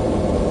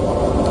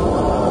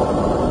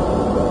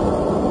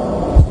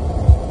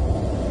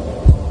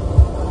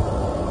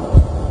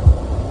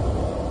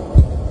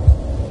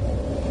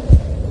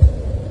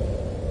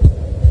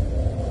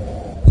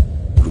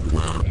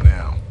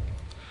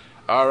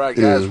 All right,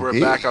 guys, we're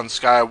back on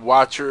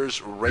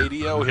Skywatchers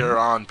Radio here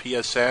on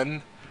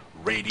PSN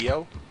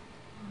Radio,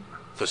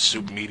 the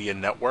Soup Media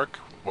Network.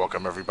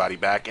 Welcome, everybody,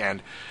 back.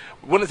 And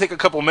we want to take a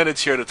couple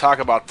minutes here to talk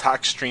about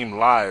TalkStream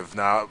Live.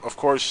 Now, of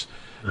course,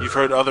 you've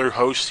heard other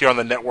hosts here on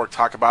the network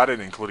talk about it,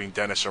 including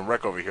Dennis and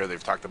Rick over here.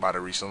 They've talked about it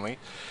recently.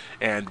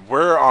 And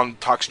we're on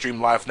TalkStream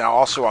Live now,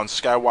 also on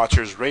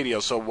Skywatchers Radio.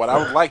 So what I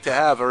would like to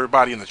have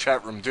everybody in the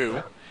chat room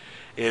do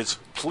is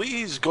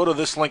please go to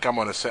this link I'm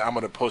going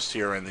to post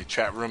here in the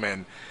chat room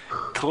and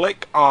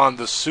click on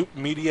the Soup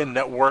Media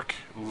Network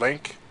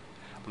link.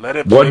 Let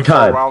it play for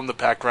a while in the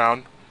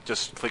background.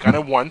 Just click on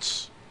it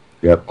once.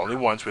 Yep. Only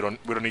once. We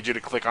don't need you to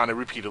click on it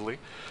repeatedly.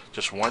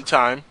 Just one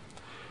time.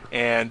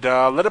 And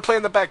let it play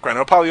in the background.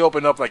 It'll probably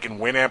open up like in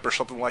Winamp or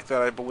something like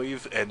that, I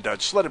believe. And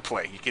just let it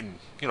play. You can,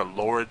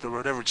 lower it or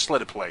whatever. Just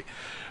let it play.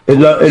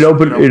 It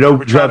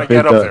opens up.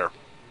 There.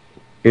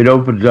 It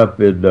opens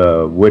up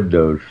in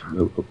Windows,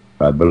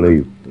 I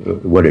believe.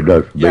 What it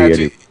does for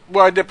me.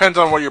 Well, it depends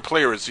on what your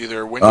player is.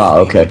 Either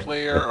Windows Media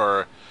Player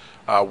or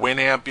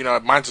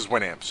Winamp. Mine's is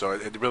Winamp, so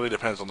it really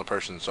depends on the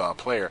person's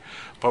player.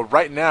 But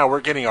right now,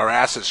 we're getting our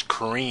asses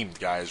creamed,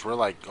 guys. We're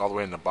like all the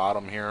way in the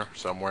bottom here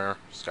somewhere.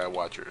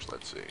 Skywatchers,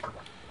 let's see.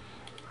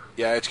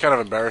 Yeah, it's kind of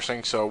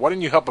embarrassing. So why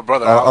didn't you help a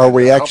brother out? Are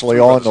we actually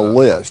on the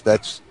list?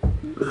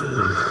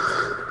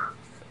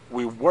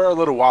 We were a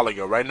little while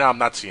ago. Right now, I'm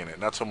not seeing it.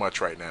 Not so much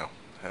right now.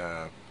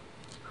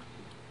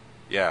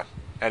 Yeah.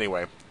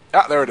 Anyway.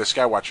 There it is,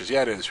 Skywatchers.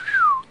 Yeah, it is.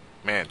 Whew.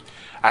 Man.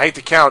 I hate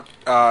to count.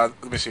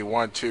 Let me see.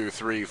 1, 2,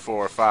 3,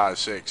 4, 5,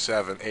 6,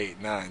 7,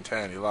 8, 9,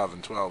 10,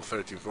 11, 12,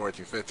 13,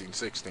 14, 15,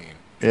 16.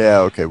 Yeah,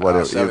 okay,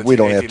 whatever. 17, we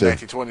don't 18, have to.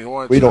 19,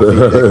 21. We don't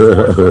need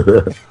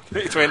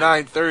to.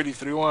 29, 30,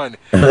 31.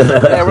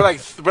 Yeah, we're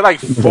like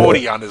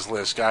 40 on this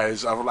list,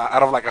 guys, out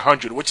of like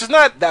 100, which is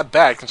not that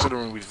bad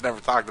considering we've never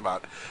talked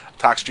about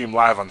TalkStream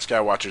Live on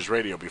Skywatchers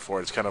Radio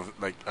before. It's kind of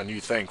like a new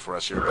thing for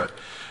us here, but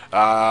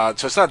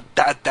so it's not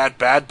that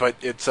bad, but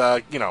it's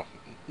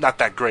not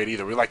that great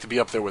either. We like to be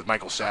up there with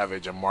Michael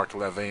Savage and Mark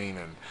Levine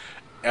and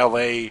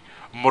L.A.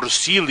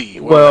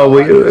 Morsili. Well,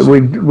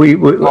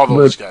 we all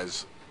those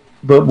guys.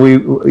 But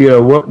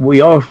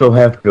we also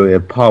have to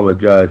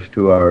apologize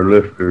to our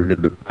listeners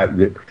in the fact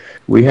that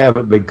we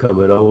haven't been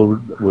coming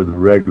on with a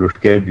regular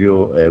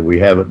schedule and we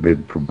haven't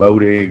been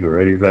promoting or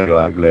anything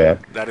like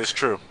that. That is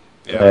true.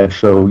 Yeah. And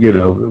so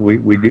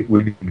we need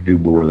to do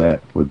more of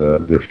that with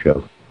this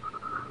show.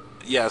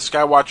 Yeah,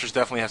 Skywatchers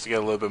definitely has to get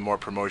a little bit more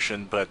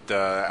promotion, but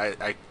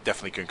I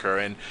definitely concur.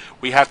 And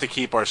we have to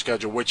keep our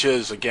schedule, which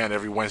is, again,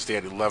 every Wednesday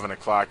at 11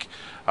 o'clock.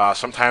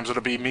 Sometimes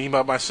it'll be me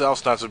by myself.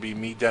 Sometimes it'll be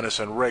me, Dennis,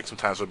 and Rick.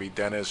 Sometimes it'll be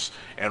Dennis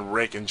and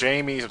Rick and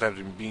Jamie. Sometimes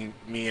it'll be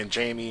me and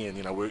Jamie,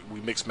 and,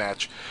 we mix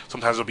match.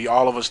 Sometimes it'll be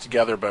all of us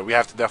together, but we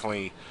have to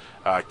definitely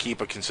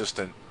keep a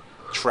consistent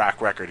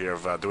track record here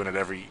of doing it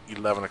every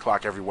 11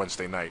 o'clock every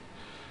Wednesday night.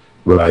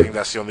 Right. I think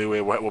that's the only way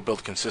we'll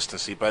build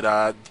consistency.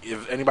 But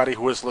if anybody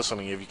who is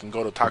listening, if you can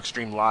go to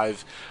TalkStream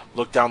Live,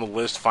 look down the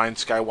list, find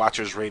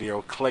Skywatchers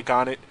Radio, click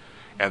on it,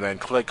 and then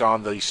click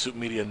on the Soup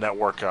Media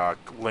Network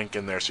link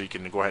in there so you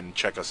can go ahead and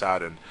check us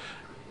out and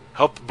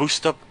help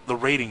boost up the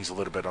ratings a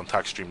little bit on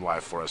TalkStream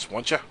Live for us,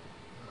 won't you?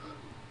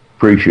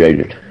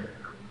 Appreciate it.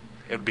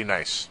 It'd be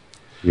nice.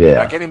 Yeah.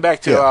 Now, getting back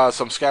to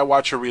some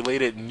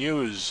Skywatcher-related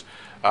news,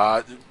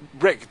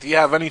 Rick, do you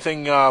have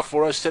anything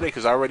for us today?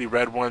 Because I already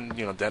read one.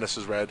 Dennis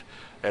has read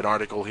an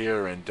article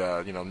here, and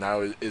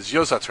now is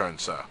yours turn,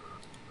 sir.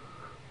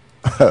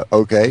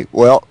 Okay.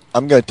 Well,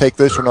 I'm going to take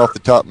this one off the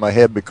top of my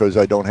head because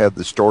I don't have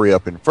the story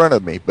up in front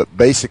of me. But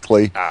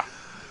basically,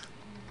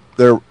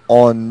 there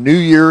on New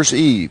Year's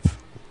Eve,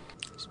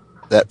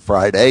 that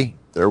Friday,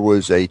 there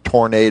was a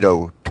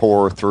tornado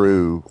tore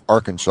through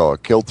Arkansas,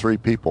 killed 3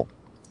 people.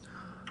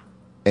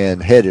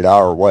 And headed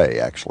our way,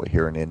 actually,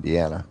 here in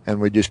Indiana.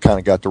 And we just kind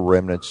of got the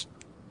remnants.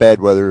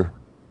 Bad weather, a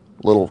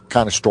little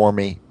kind of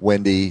stormy,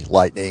 windy,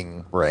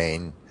 lightning,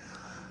 rain,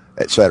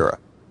 etc.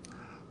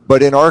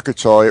 But in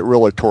Arkansas, it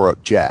really tore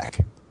up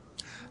Jack.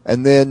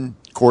 And then,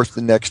 of course,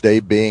 the next day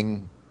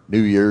being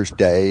New Year's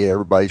Day,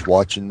 everybody's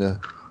watching the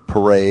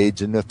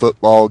parades and the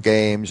football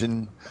games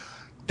and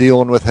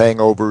dealing with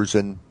hangovers,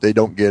 and they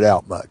don't get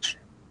out much.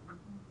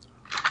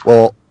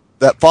 Well,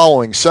 that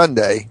following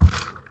Sunday,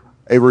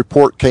 a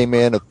report came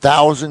in of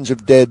thousands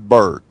of dead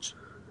birds,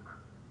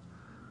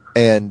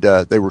 and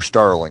they were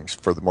starlings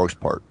for the most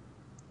part,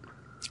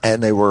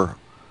 and they were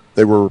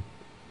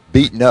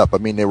beaten up. I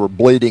mean, they were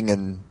bleeding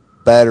and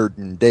battered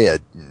and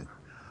dead, and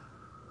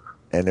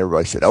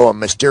everybody said, "Oh, a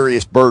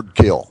mysterious bird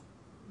kill."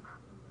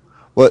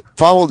 But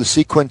follow the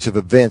sequence of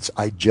events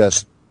I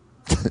just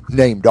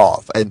named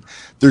off, and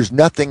there's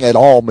nothing at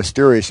all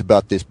mysterious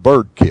about this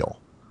bird kill,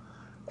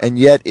 and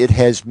yet it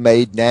has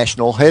made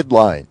national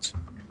headlines.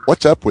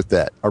 What's up with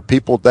that? Are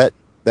people that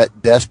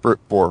desperate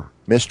for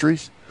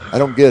mysteries? I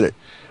don't get it.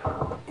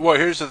 Well,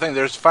 here's the thing.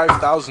 There's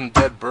 5,000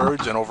 dead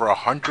birds and over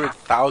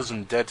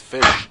 100,000 dead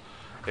fish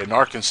in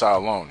Arkansas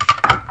alone.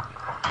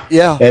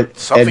 Yeah.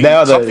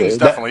 Something's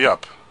definitely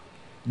up.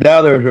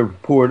 Now there's a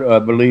report, I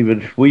believe,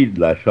 in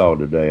Sweden I saw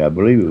today. I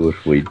believe it was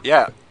Sweden.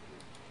 Yeah.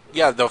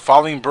 Yeah, the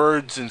falling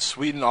birds in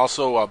Sweden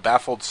also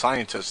baffled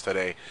scientists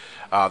today.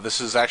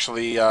 This is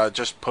actually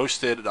just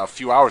posted a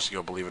few hours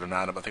ago, believe it or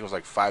not. I think it was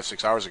like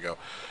 5-6 hours ago.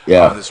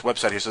 Yeah. On this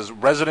website, it says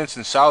residents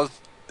in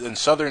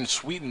southern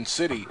Sweden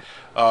city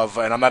of,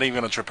 and I'm not even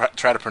going to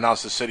try to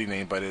pronounce the city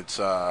name, but it's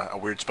a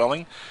weird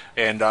spelling.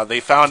 And they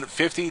found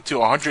 50 to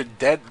 100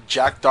 dead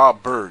jackdaw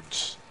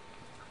birds.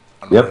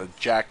 I don't know what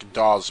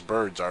jackdaws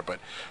birds are, but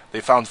they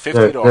found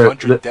 50 to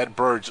 100 dead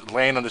birds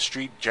laying on the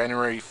street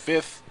January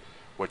 5th,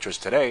 which was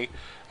today,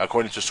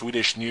 according to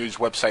Swedish news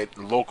website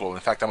Local. In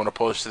fact, I'm going to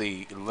post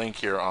the link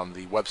here on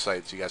the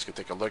website so you guys can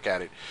take a look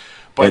at it.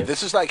 But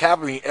this is like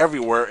happening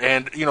everywhere.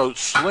 And, you know,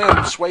 Slim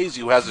Swayze,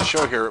 who has a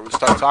show here,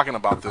 started talking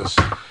about this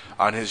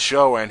on his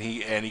show, and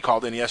he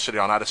called in yesterday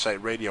on Out of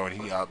Sight Radio, and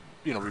he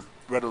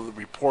read a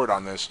report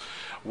on this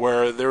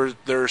where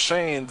they're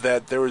saying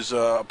that there was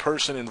a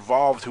person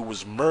involved who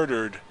was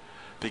murdered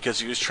because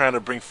he was trying to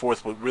bring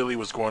forth what really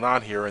was going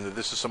on here, and that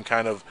this is some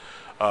kind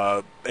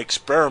of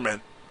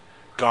experiment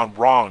gone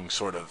wrong,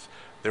 sort of.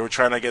 They were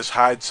trying to, I guess,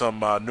 hide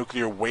some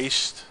nuclear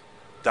waste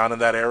down in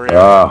that area,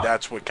 and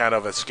that's what kind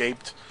of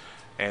escaped.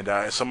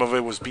 And some of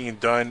it was being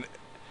done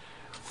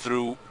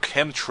through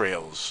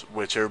chemtrails,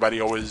 which everybody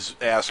always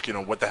asks, you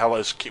know, what the hell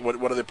is,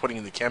 what are they putting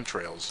in the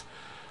chemtrails?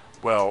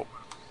 Well,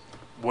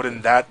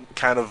 wouldn't that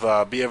kind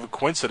of be a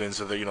coincidence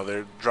that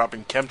they're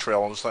dropping chemtrail and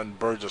all of a sudden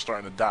birds are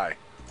starting to die?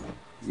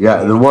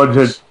 Yeah, the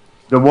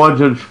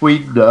ones in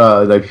Sweden,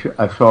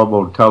 I saw them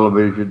on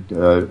television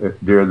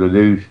during the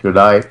news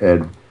tonight,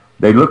 and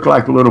they look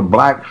like little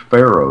black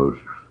sparrows.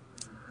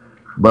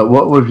 But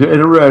what was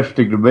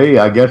interesting to me,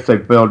 I guess they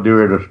found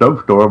during a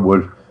snowstorm,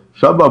 was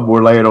some of them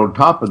were laying on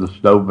top of the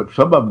snow, but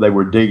some of them they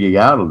were digging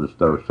out of the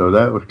snow, so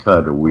that was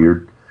kind of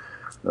weird.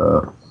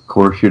 Of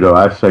course,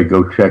 I say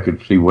go check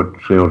and see what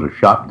sales of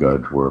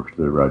shotguns were if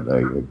they're right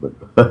now.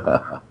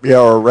 But yeah,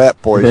 or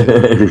rat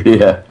poison.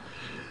 Yeah.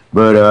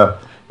 But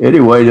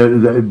anyway,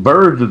 the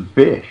birds and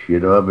fish,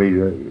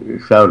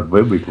 it sounds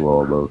biblical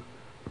almost.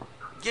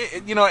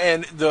 Yeah,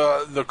 and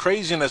the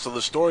craziness of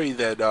the story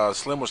that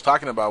Slim was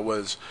talking about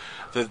was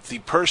that the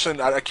person,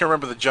 I can't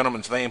remember the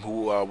gentleman's name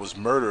who was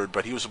murdered,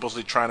 but he was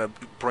supposedly trying to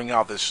bring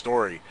out this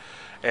story.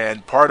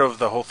 And part of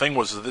the whole thing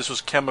was that this was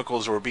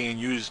chemicals that were being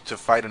used to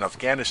fight in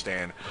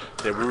Afghanistan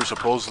that we were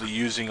supposedly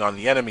using on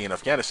the enemy in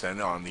Afghanistan,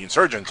 on the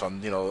insurgents,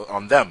 on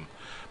them.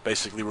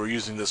 Basically, we're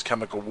using this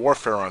chemical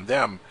warfare on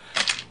them.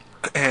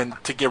 And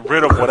to get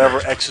rid of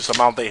whatever excess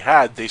amount they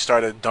had, they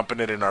started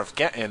dumping it in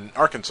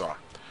Arkansas.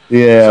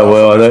 Yeah, so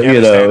well,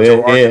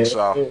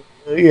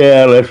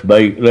 yeah, let's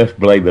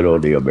blame it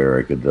on the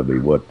Americans. I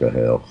mean, what the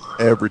hell?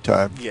 Every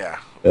time. Yeah,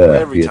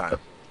 every time.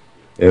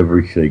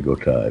 Every single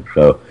time.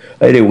 So,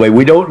 anyway,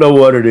 we don't know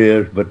what it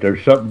is, but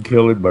there's something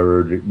killing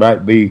birds. It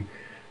might be,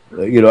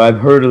 I've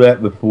heard of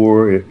that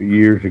before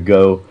years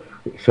ago.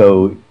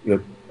 So,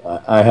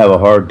 I have a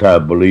hard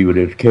time believing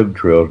it's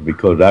chemtrails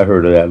because I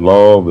heard of that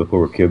long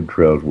before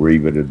chemtrails were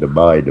even in the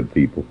mind of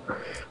people,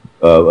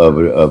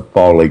 of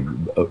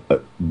falling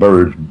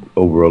birds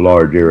over a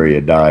large area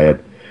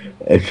dying.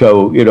 And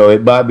so,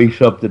 it might be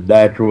something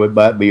natural. It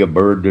might be a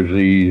bird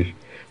disease.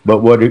 But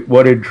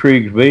what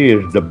intrigues me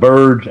is the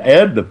birds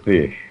and the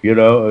fish.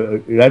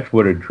 That's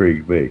what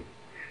intrigues me.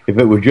 If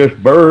it was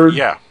just birds,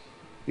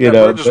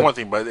 birds is one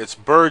thing, but it's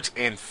birds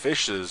and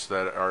fishes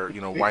that are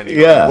winding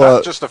up. Yeah,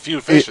 not just a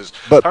few fishes.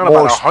 But talking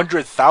about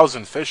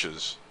 100,000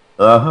 fishes.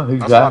 Exactly.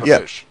 That's a lot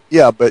of fish.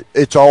 Yeah, but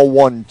it's all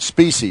one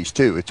species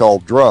too. It's all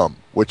drum,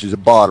 which is a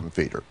bottom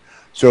feeder.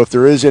 So if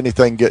there is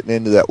anything getting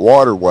into that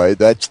waterway,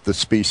 that's the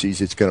species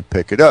that's going to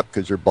pick it up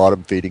because they're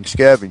bottom feeding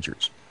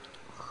scavengers.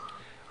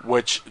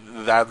 Which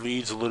that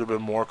leads a little bit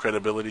more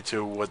credibility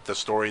to what the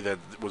story that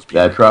was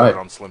being reported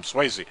on Slim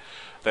Swayze.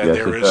 That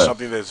there is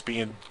something that's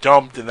being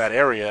dumped in that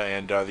area,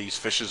 and these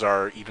fishes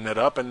are eating it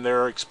up, and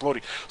they're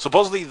exploding.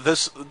 Supposedly,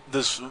 this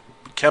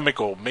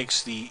chemical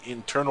makes the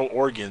internal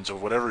organs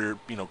of whatever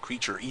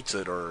creature eats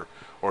it or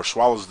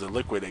swallows the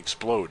liquid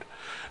explode.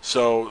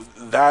 So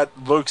that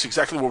looks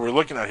exactly what we're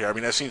looking at here. I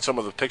mean, I've seen some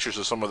of the pictures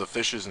of some of the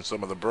fishes and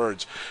some of the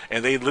birds,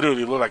 and they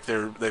literally look like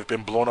they've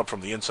been blown up from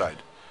the inside.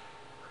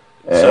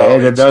 So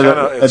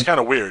it's kind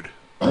of weird.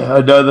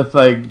 Another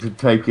thing to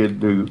take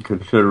into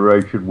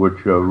consideration,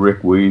 which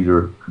Rick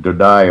Weezer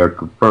deny or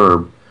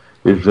confirm,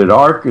 is that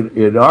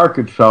in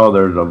Arkansas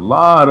there's a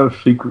lot of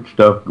secret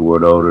stuff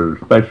going on,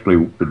 especially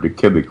in the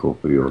chemical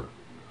field.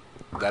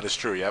 That is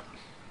true. Yep.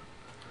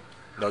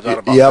 No doubt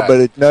about that. Yeah,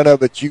 but none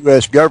of it's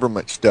U.S.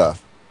 government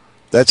stuff.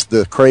 That's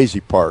the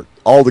crazy part.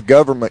 All the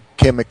government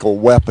chemical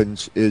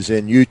weapons is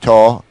in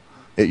Utah.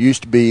 It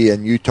used to be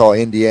in Utah,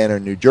 Indiana,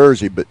 and New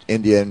Jersey, but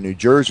Indiana and New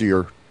Jersey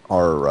are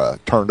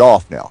turned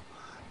off now.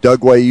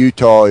 Dugway,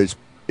 Utah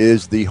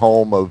is the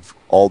home of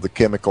all the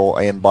chemical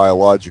and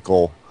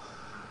biological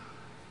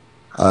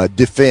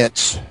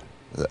defense.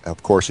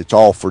 Of course, it's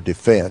all for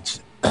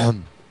defense.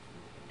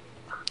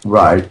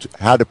 Right.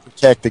 How to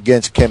protect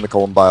against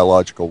chemical and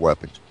biological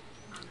weapons.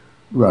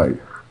 Right.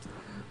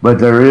 But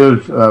there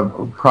is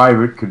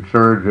private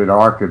concerns in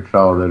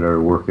Arkansas that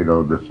are working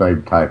on the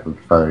same type of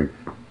thing.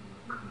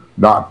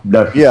 not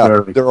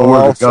necessarily there for are the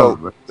also,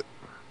 government.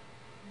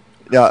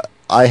 Yeah,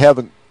 I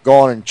haven't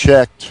gone and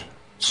checked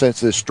since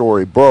this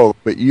story broke,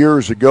 but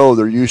years ago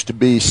there used to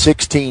be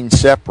 16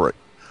 separate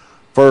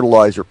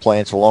fertilizer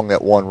plants along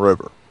that one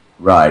river.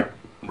 Right.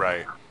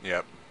 Right.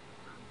 Yep.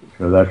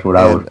 So that's what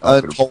I was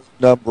talking untold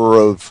number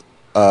of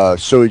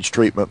sewage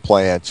treatment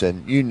plants,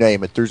 and you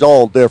name it. There's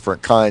all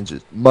different kinds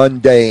of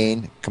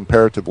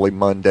comparatively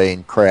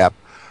mundane crap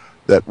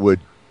that would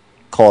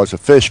cause a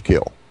fish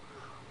kill,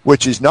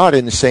 which is not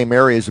in the same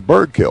area as a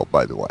bird kill,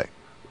 by the way.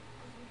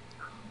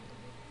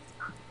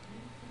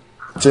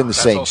 It's in the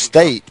same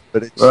state,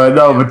 but it's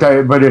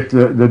but it's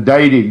the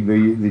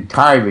dating, the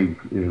timing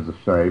is the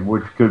same,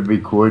 which could be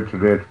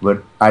coincidence,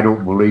 but I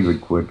don't believe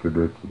in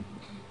coincidence.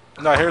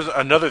 Now, here's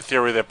another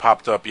theory that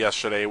popped up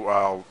yesterday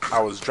while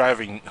I was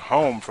driving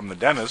home from the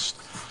dentist.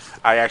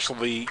 I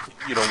actually,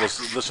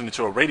 was listening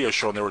to a radio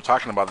show, and they were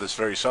talking about this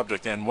very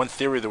subject. And one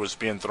theory that was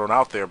being thrown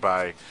out there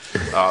by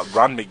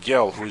Ron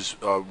McGill, who's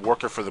a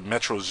worker for the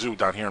Metro Zoo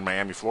down here in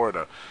Miami,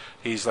 Florida.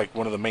 He's like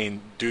one of the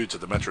main dudes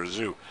at the Metro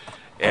Zoo.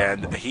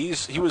 And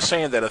he was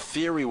saying that a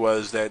theory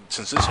was that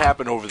since this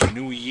happened over the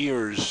New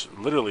Year's,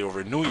 literally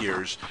over New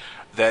Year's,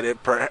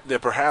 that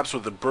perhaps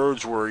what the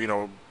birds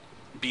were,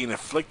 being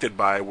afflicted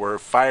by were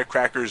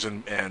firecrackers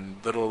and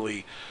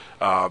literally,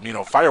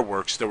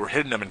 fireworks that were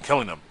hitting them and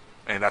killing them.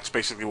 And that's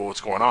basically what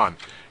was going on.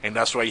 And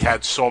that's why you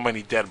had so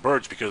many dead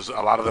birds, because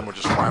a lot of them were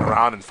just flying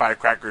around and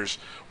firecrackers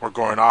were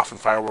going off and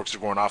fireworks were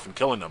going off and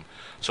killing them.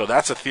 So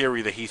that's a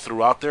theory that he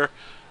threw out there.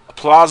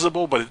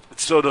 Plausible, but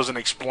it still doesn't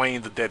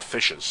explain the dead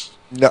fishes.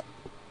 No,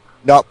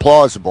 not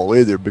plausible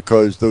either,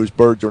 because those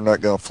birds are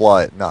not going to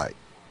fly at night.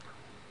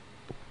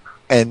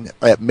 And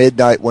at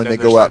midnight when they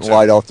go out and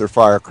light off their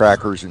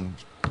firecrackers and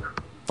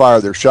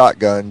fire their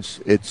shotguns,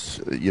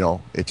 it's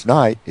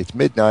night, it's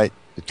midnight.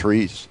 The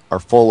trees are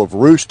full of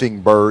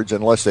roosting birds.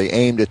 Unless they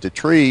aimed at the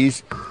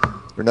trees,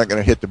 they're not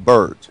going to hit the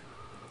birds.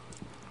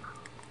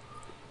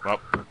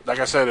 Well, like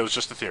I said, it was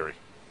just a theory.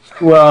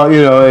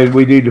 Well, and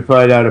we need to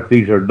find out if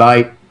these are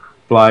night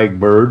flying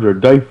birds or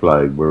day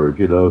flying birds.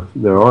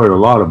 There are a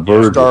lot of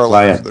birds that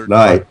fly at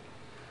night.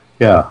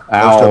 Yeah,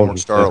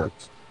 owls.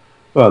 Starlings.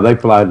 Well, they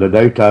fly in the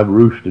daytime,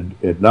 roost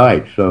at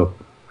night. So,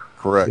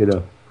 correct.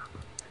 So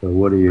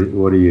what do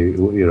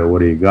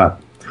you got?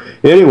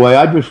 Anyway,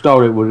 I just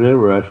thought it was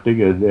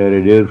interesting, and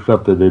it is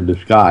something in the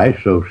sky.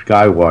 So,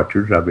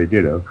 Skywatchers,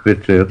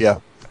 fits in. Yeah.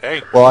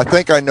 Hey. Well, I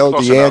think I know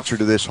the answer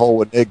to this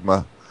whole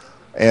enigma,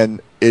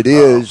 and it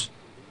is.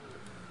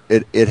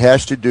 It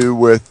has to do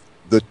with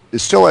it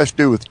still has to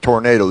do with the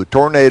tornado. The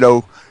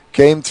tornado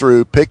came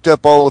through, picked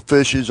up all the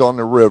fishes on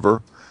the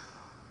river,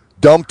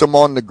 dumped them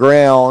on the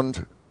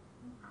ground,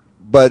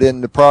 but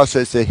in the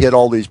process they hit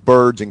all these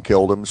birds and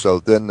killed them. So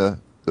then the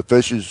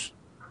fishes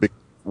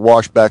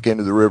washed back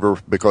into the river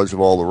because of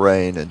all the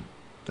rain, and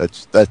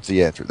that's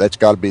the answer. That's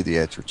got to be the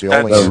answer. It's the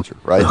only answer,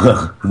 right?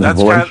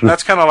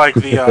 That's kind of like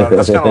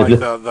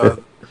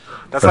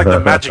that's like the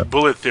magic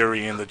bullet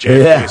theory in the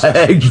JFK.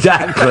 Yeah,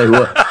 exactly.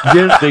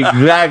 Just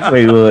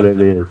exactly what it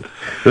is.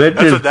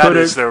 That's what that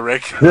is there,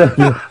 Rick.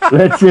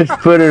 Let's just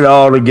put it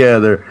all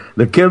together.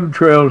 The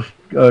chemtrails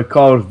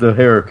caused the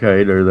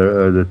hurricane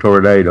or the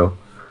tornado,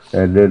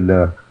 and then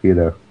oh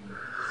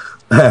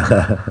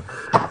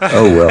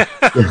well.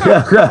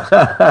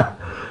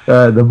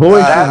 The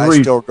voice of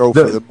reason. I still go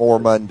for the more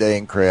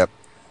mundane crap.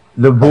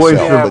 The voice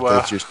but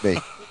that's just me.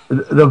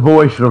 The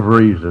voice of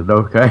reason,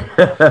 okay?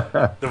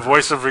 The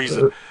voice of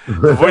reason.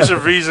 The voice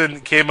of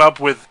reason came up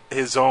with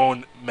his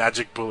own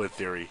magic bullet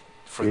theory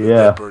for the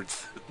dead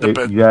birds. Dead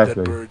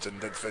birds and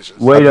dead fishes.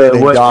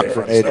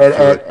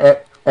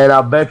 And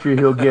I'll bet you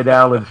he'll get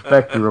Alan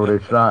Spector on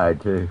his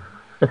side, too.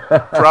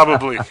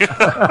 Probably.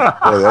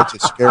 Boy, that's a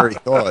scary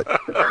thought.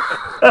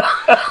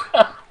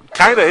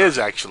 Kind of is,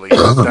 actually.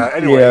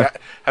 Anyway,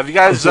 have you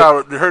guys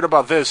heard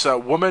about this? A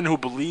woman who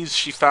believes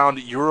she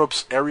found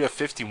Europe's Area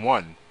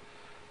 51.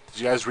 Did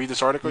you guys read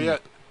this article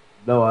yet?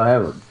 No, I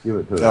haven't. Give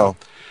it to me. No.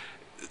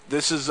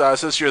 This is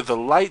says here, the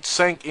light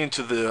sank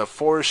into the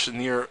forest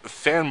near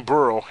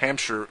Farnborough,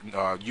 Hampshire,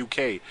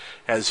 UK,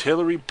 as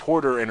Hillary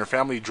Porter and her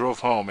family drove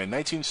home in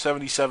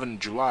 1977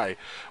 July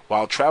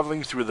while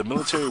traveling through the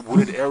military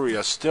wooded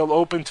area still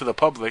open to the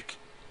public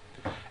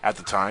at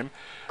the time.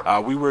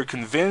 We were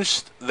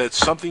convinced that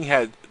something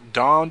had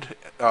drowned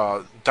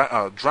at the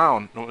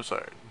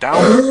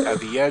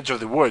edge of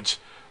the woods,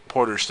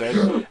 Porter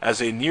said, as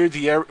they neared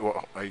the area.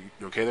 Well, are you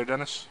okay there,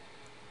 Dennis?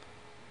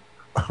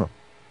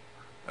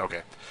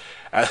 Okay.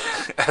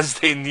 As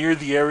they neared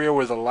the area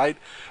where the light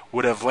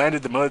would have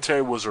landed, the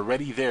military was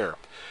already there.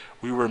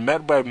 We were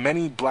met by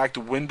many black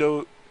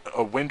windowed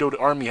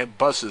army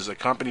buses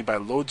accompanied by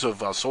loads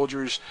of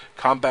soldiers,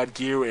 combat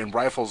gear, and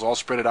rifles all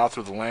spread out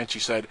through the land, she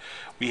said.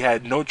 We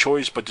had no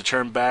choice but to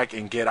turn back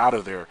and get out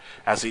of there.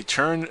 As they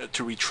turned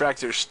to retract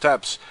their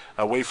steps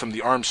away from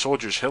the armed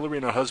soldiers, Hillary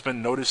and her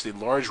husband noticed a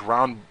large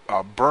round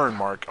burn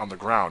mark on the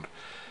ground.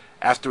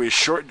 After a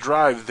short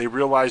drive, they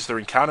realized their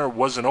encounter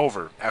wasn't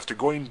over. After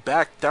going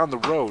back down the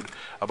road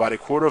about a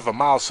quarter of a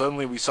mile,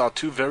 suddenly we saw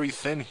two very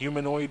thin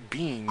humanoid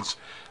beings,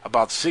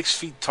 about 6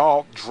 feet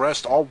tall,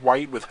 dressed all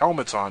white with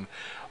helmets on,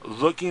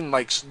 looking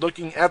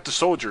at the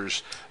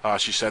soldiers.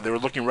 She said they were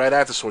looking right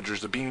at the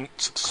soldiers. The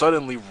beings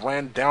suddenly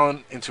ran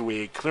down into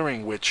a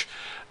clearing, which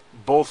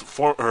both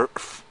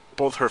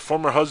her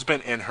former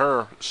husband and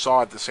her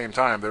saw at the same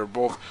time. They were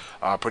both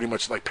pretty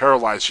much like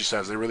paralyzed. She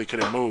says they really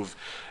couldn't move.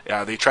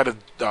 They tried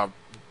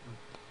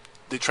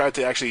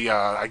to actually,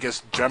 I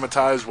guess,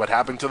 dramatize what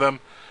happened to them,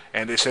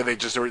 and they say they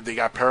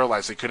got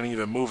paralyzed. They couldn't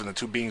even move, and the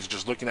two beings were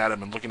just looking at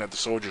them and looking at the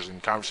soldiers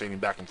and conversating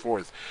back and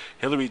forth.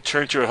 Hillary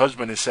turned to her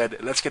husband and said,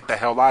 "Let's get the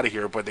hell out of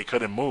here," but they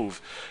couldn't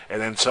move.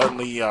 And then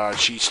suddenly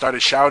she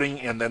started shouting,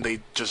 and then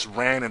they just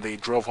ran and they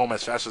drove home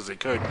as fast as they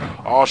could,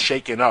 all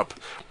shaken up.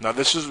 Now,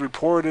 this is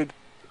reported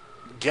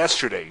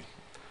yesterday.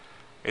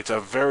 It's a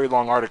very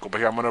long article, but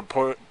here I'm going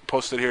to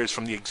post it here. It's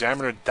from the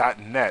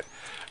Examiner.net.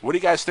 What do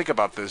you guys think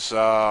about this?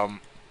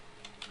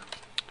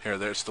 Here,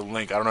 there's the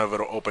link. I don't know if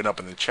it'll open up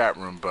in the chat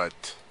room,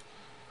 but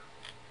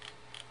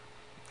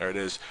there it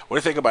is. What do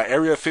you think about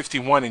Area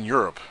 51 in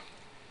Europe?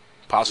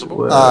 Possible?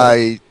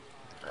 Well,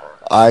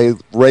 I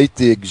rate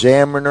the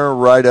Examiner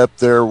right up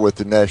there with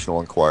the National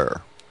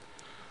Enquirer.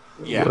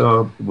 Yeah.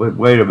 Well,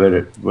 wait a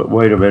minute.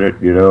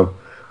 You know,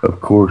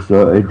 of course,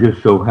 it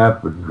just so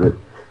happens that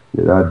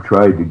I've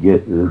tried to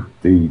get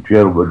the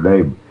gentleman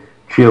named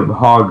Jim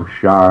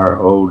Hogshire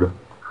on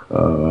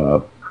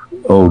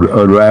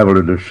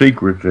Unraveling the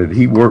Secrets, and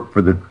he worked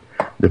for the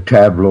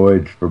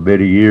tabloids for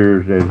many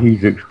years, and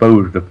he's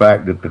exposed the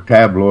fact that the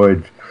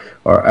tabloids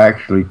are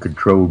actually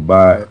controlled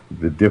by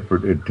the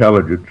different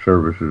intelligence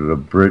services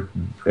of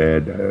Britain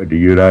and the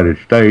United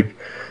States,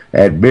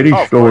 and many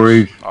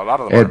stories, a lot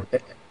of them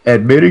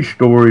and many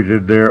stories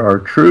in there are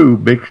true,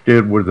 mixed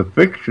in with the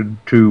fiction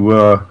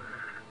to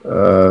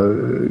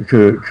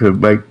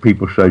make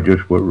people say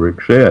just what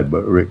Rick said.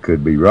 But Rick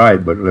could be right,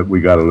 but we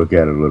got to look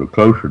at it a little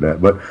closer than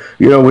that. But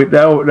you know,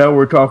 now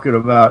we're talking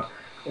about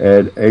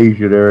an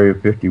Asian Area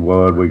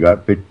 51. We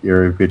got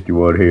Area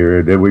 51 here,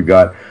 and then we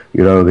got,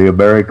 you know, the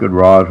American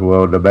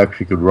Roswell, the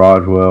Mexican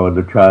Roswell, and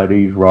the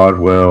Chinese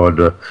Roswell, and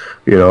the,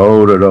 you know,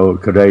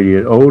 old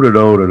Canadian,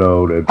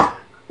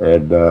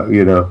 and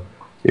you know,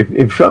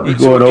 if something's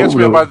going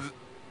on.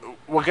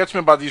 What gets me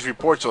about these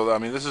reports, though, I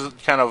mean, this is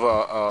kind of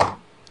a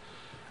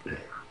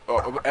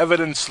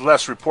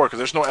evidence-less report, because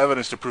there's no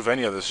evidence to prove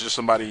any of this. It's just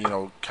somebody, you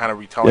know, kind of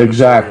retelling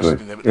exactly.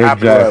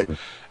 Exactly.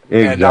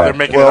 And now they're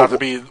making it out to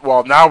be,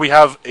 well, now we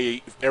have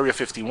a Area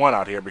 51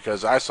 out here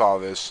because I saw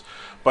this,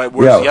 but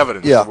where's the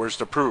evidence? Yeah. Where's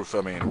the proof?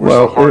 I mean, where's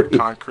the hard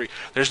concrete?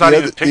 There's not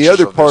even pictures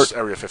of this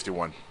Area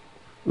 51.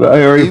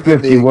 Area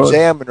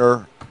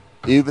 51.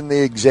 Even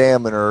the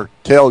Examiner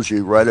tells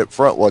you right up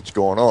front what's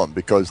going on,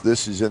 because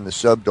this is in the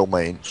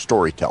subdomain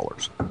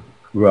storytellers.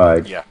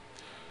 Right. Yeah.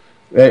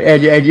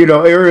 And you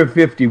know, Area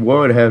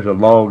 51 has a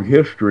long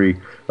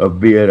history of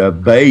being a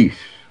base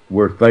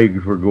where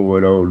things were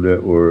going on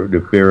that were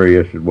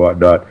nefarious and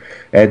whatnot.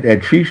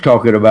 And she's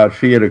talking about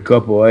seeing a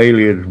couple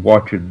aliens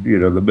watching, you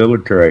know, the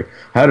military.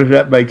 How does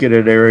that make it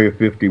an Area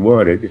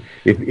 51?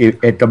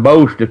 If at the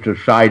most, it's a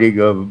sighting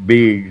of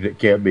beings that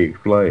can't be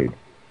explained.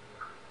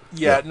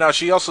 Yeah, now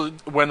she also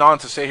went on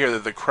to say here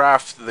that the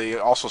craft they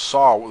also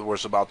saw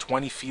was about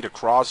 20 feet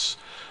across,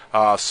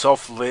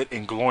 self-lit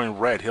and glowing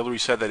red. Hillary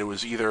said that it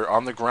was either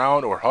on the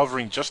ground or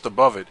hovering just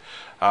above it.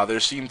 There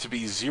seemed to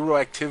be zero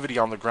activity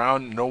on the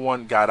ground. No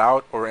one got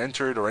out or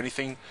entered or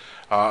anything.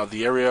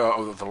 The area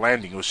of the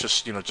landing, it was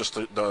just, you know, just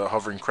the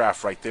hovering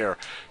craft right there.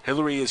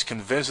 Hillary is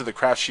convinced that the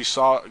craft she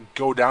saw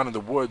go down in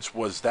the woods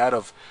was that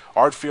of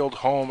Ardfield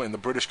Home, and the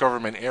British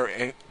government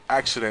air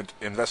accident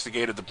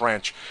investigated the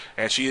branch,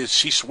 and she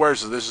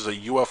swears that this is a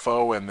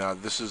UFO and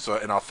this is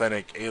an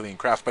authentic alien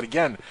craft. But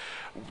again,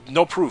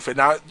 no proof. And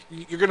now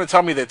you're going to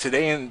tell me that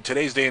today, in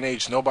today's day and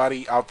age,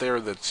 nobody out there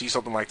that sees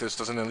something like this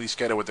doesn't at least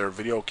get it with their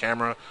video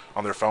camera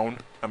on their phone?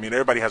 I mean,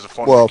 everybody has a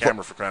phone with a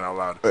camera, for crying out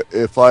loud.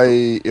 If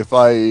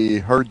I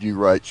heard you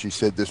right, she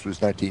said this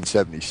was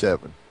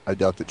 1977. I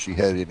doubt that she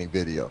had any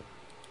video.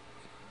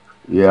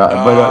 Yeah,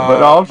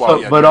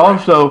 but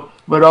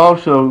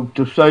also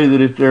to say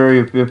that it's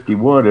Area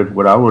 51 is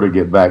what I want to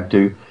get back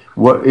to.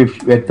 What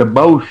if at the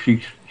most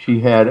she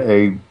had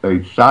a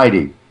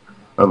sighting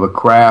of a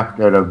craft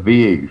and of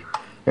beings,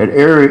 and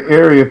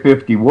Area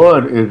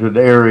 51 is an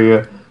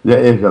area that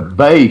is a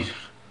base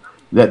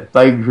that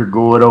things are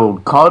going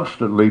on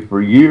constantly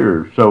for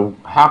years. So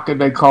how can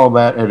they call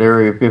that an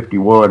Area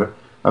 51?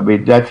 I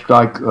mean, that's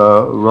like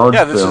Roswell.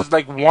 Yeah, this is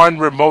like one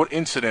remote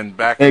incident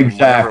back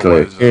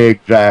exactly. In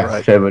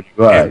Exactly.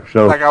 Right.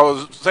 So, like I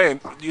was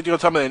saying, you're going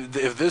to tell me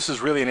that if this is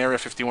really an Area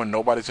 51,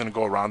 nobody's going to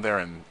go around there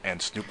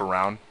and snoop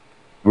around?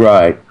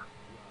 Right.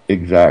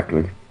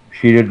 Exactly.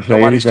 She didn't say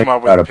Nobody's anything come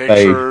up about with a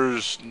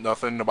pictures,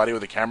 nothing. Nobody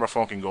with a camera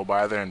phone can go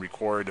by there and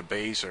record a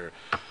base or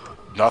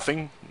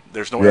nothing.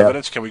 There's no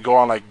evidence. Can we go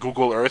on like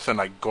Google Earth and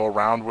like go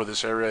around where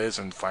this area is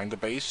and find the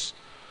base?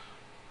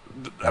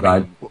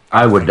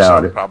 I would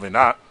doubt it. Probably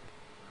not.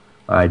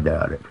 I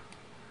doubt it.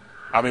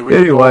 I mean, we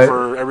can go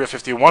over Area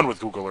 51 with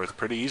Google Earth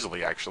pretty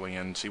easily, actually,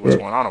 and see what's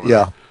going on over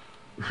there.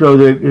 So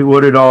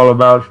what it all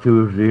amounts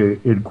to is the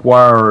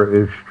Inquirer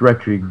is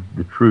stretching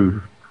the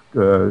truth.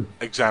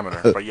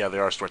 Examiner, but yeah, they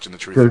are stretching the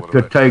truth a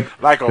little bit.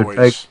 Like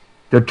always.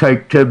 To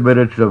take 10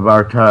 minutes of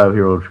our time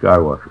here on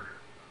Skywatchers.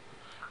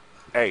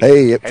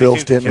 Hey, it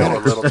fills 10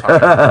 minutes.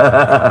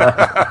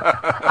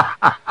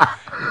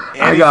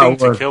 Anything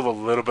to kill a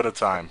little bit of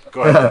time.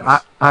 Go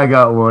ahead. I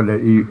got one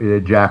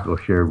that Jackal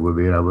shared with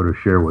me, and I'm going to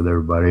share with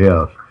everybody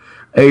else.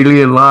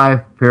 Alien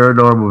life,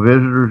 paranormal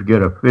visitors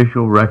get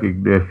official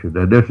recognition.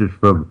 And this is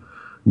from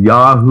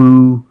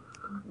Yahoo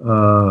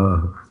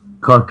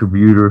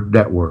Contributor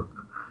Network.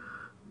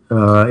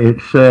 It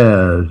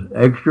says,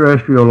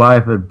 extraterrestrial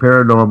life and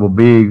paranormal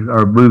beings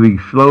are moving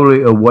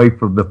slowly away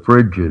from the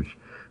fringes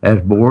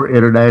as more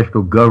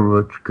international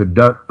governments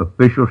conduct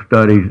official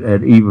studies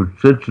and even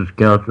census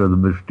counts of the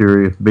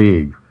mysterious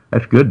beings.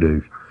 That's good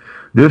news.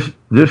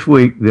 This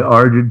week, the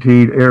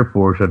Argentine Air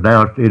Force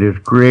announced it is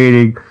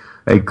creating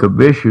a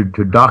commission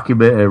to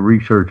document and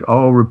research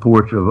all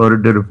reports of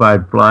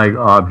unidentified flying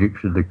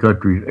objects in the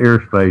country's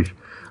airspace,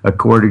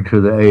 according to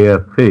the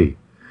AFP.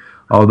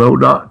 Although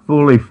not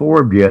fully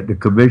formed yet, the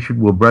commission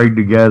will bring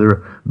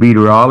together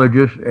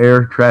meteorologists,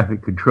 air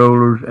traffic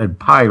controllers, and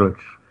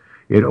pilots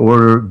in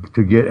order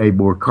to get a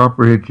more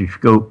comprehensive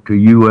scope to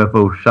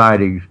UFO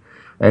sightings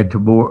and to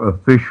more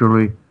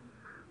officially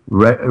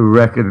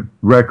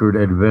record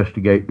and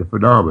investigate the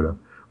phenomena.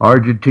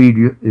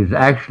 Argentina is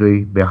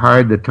actually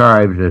behind the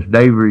times as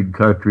neighboring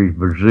countries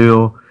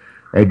Brazil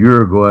and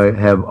Uruguay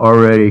have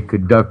already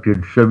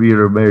conducted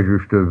similar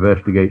measures to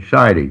investigate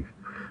sightings.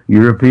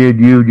 European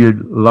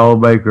Union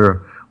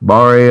lawmaker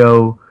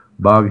Mario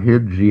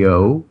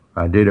Borghezio,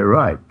 I did it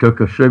right, took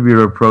a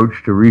similar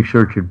approach to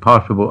researching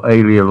possible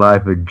alien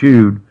life in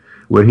June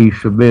when he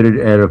submitted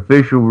an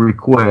official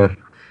request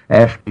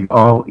asking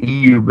all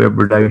EU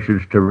member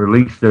nations to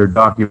release their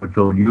documents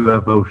on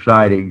UFO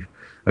sightings,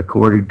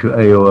 according to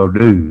AOL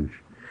News.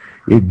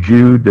 In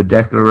June, the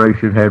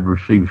declaration had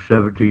received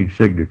 17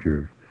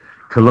 signatures.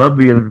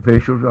 Colombian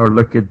officials are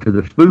looking to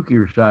the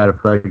spookier side of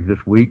things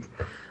this week,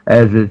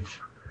 as it's,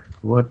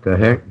 what the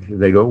heck,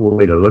 they don't want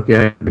me to look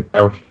at it and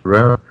bounce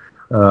around.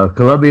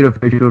 Colombian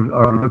officials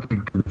are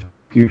looking to the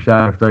spookier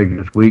side of things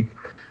this week,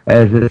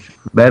 as its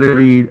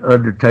Medellin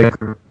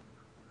undertaker,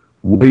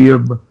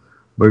 William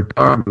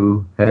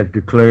Bertardu, has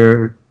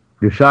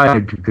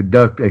decided to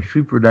conduct a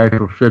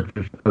supernatural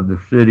census of the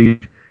city's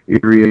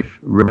eeriest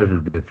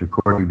residents,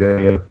 according to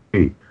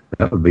AFP.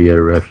 That would be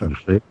interesting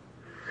to see.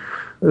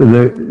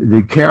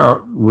 The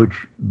count,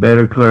 which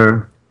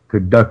Betacler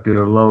conducted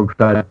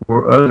alongside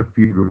 4 other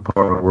funeral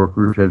parlor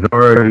workers, has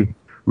already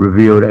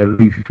revealed at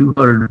least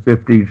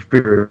 215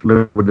 spirits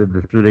living within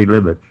the city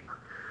limits.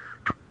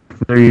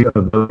 3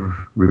 of those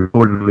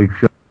reportedly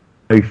show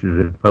faces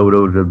in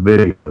photos and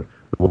videos. The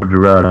ones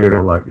around here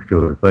don't like to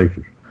show their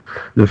faces.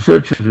 The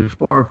census is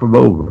far from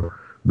over,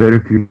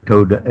 Betacler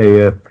told the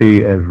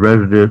AFP, as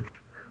residents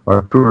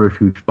or tourists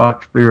who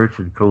spot spirits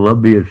in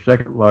Colombia's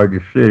second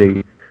largest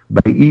city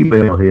may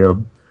email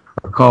him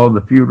or call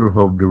the funeral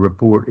home to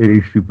report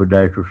any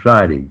supernatural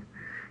sightings.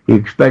 He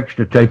expects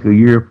to take a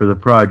year for the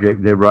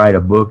project, then write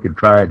a book and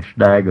try and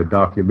snag a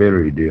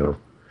documentary deal.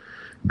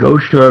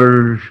 Ghost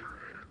hunters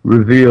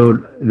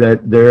revealed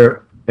that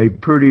they're a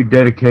pretty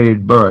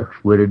dedicated bunch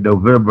when in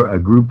November a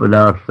group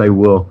announced they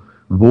will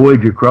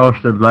voyage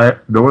across the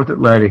North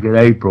Atlantic in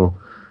April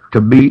to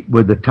meet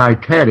with the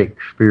Titanic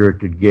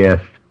spirited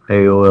guest,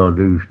 AOL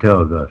News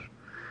tells us.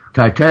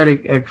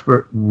 Titanic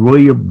expert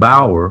William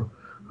Bauer,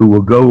 who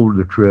will go on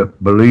the trip,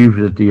 believes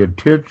that the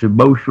intense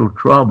emotional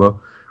trauma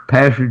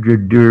passengers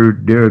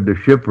endured during the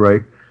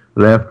shipwreck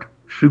left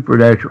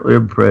supernatural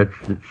imprints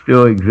that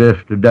still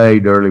exist today,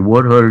 nearly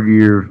 100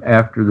 years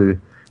after the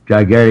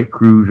gigantic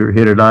cruiser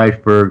hit an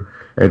iceberg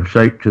and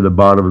sank to the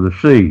bottom of the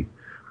sea.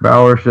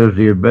 Bauer says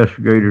the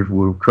investigators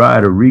will try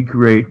to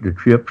recreate the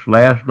ship's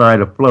last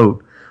night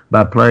afloat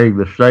by playing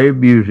the same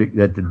music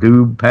that the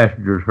doomed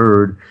passengers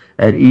heard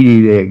and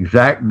eating the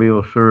exact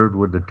meal served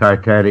when the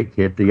Titanic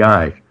hit the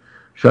ice.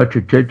 Such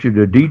attention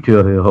to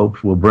detail, he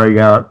hopes, will bring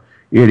out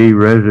any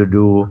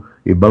residual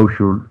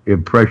emotional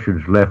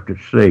impressions left at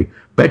sea.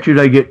 Bet you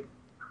they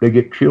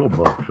get chill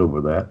bumps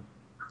over that.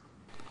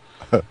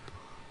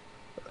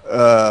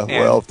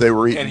 Well, if they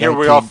were eating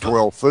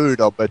 1912 food,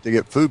 I'll bet they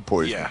get food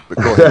poisoning. Yeah. But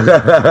go ahead.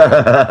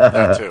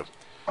 That too.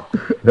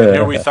 And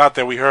here we thought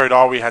that we heard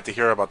all we had to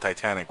hear about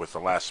Titanic with the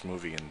last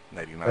movie in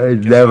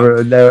 '99. Never,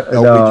 we just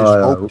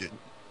hoped it.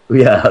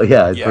 Yeah.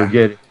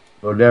 Forget it.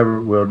 We'll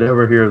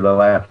never hear the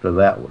last of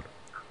that one.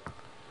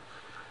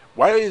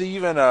 Why are they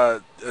even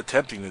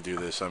attempting to do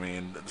this? I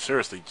mean,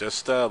 seriously,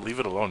 just leave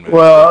it alone, man.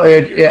 Well,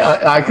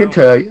 I can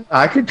tell you.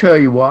 I can tell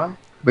you why.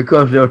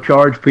 Because they'll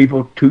charge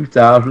people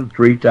 $2,000,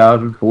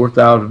 $3,000,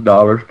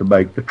 $4,000 to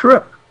make the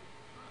trip.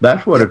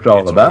 That's what it's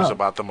all about. It's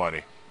about the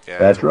money. Yeah,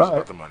 that's right.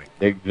 About the money.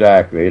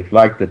 Exactly. It's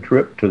like the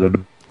trip to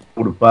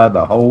to find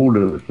the hole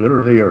in the center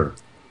of the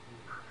earth.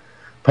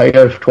 Pay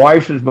us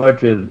twice as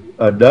much as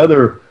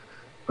another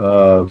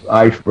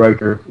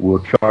icebreaker will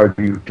charge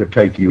you to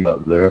take you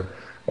up there,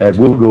 and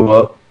we'll go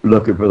up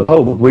looking for the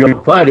hole. If we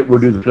don't find it, we'll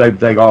do the same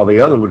thing all the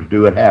other ones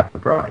do at half the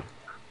price.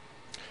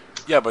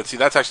 Yeah, but see,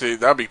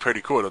 that'd be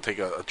pretty cool. It'll take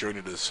a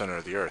journey to the center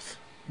of the Earth.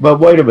 But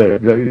wait a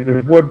minute,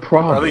 there's one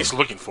problem. Or at least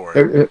looking for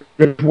it.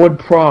 There's one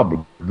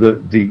problem.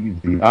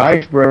 The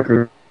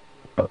icebreaker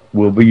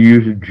will be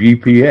using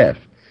GPS.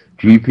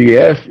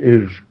 GPS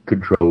is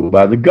controlled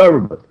by the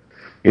government.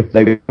 If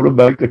they want to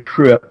make a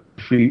trip,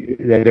 see,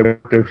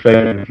 they're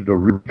saying is to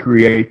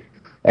recreate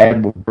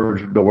Admiral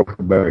Byrd's North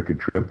American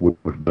trip, which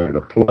was done in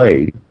a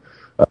plane,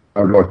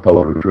 or North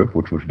Polar trip,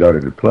 which was done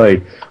in a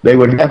plane. They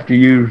would have to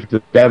use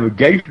the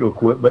navigational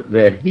equipment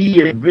that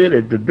he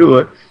invented to do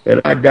it,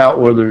 and I doubt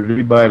whether there's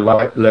anybody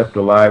left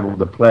alive on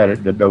the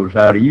planet that knows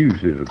how to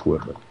use his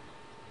equipment.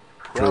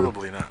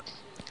 Probably not.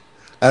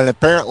 And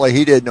apparently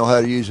he didn't know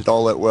how to use it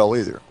all that well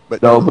either.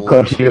 But no,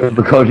 because he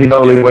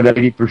only went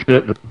 80%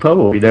 to the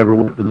pole. He never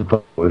went to the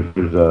pole.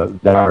 His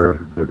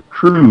the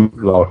true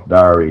lost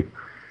diary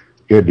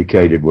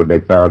indicated when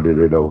they found it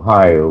in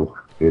Ohio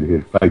in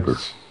his paper.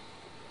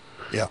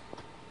 Yeah.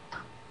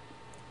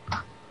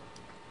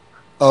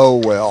 Oh,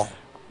 well.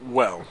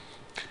 Well.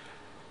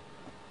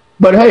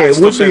 But hey, it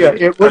would be a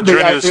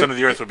journey to the center of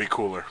the Earth would be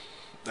cooler.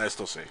 I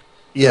still say.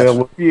 Yes. Yeah,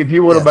 well, if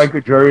you want to make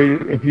a journey,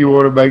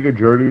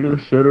 to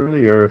the center of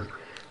the Earth,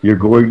 you're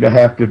going to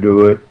have to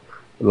do it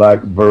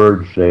like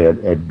Byrd said,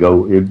 and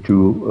go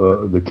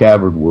into the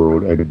cavern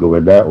world and go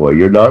in that way.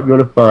 You're not going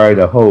to find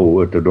a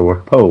hole at the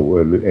North Pole,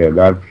 and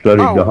I've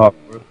studied the hot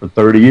Earth for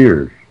 30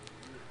 years.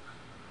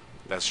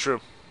 That's true.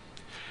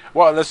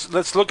 Well,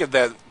 let's look at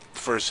that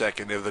for a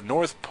second. If the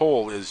North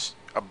Pole is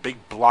a big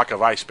block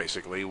of ice,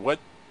 basically,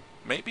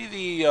 maybe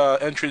the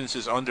entrance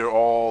is under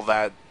all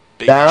that.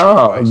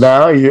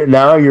 Now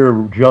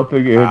you're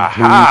jumping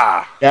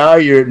into now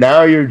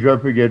you're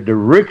jumping into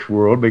Rick's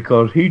world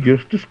because he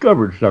just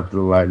discovered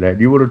something like that.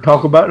 You want to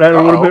talk about that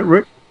a little bit,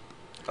 Rick?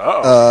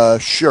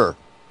 Sure.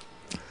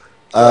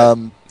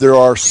 There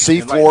are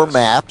seafloor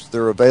maps.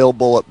 They're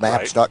available at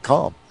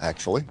maps.com,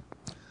 actually,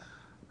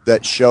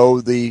 that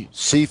show the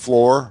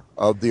seafloor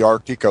of the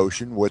Arctic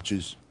Ocean, which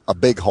is a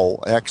big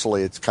hole.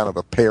 Actually, it's kind of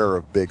a pair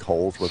of big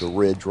holes with a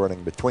ridge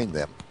running between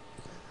them.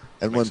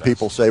 And when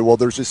people say, well,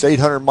 there's this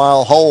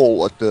 800-mile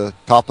hole at the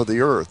top of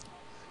the Earth.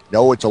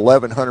 No, it's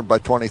 1,100 by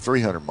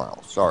 2,300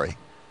 miles. Sorry.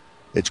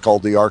 It's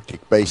called the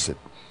Arctic Basin.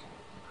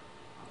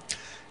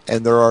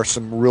 And there are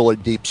some really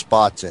deep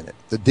spots in it.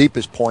 The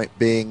deepest point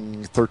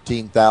being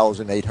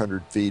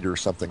 13,800 feet or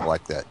something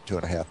like that,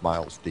 2.5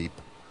 miles deep.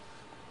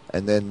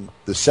 And then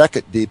the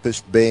second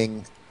deepest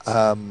being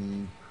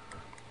in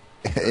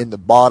the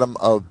bottom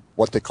of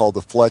what they call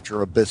the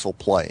Fletcher Abyssal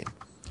Plain,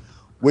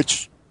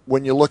 which,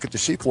 when you look at the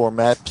seafloor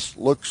maps,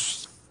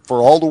 looks for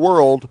all the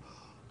world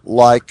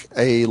like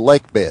a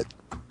lake bed.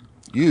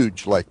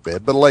 Huge lake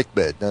bed, but a lake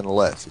bed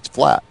nonetheless. It's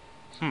flat,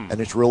 and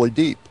it's really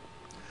deep.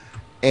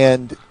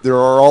 And there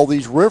are all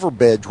these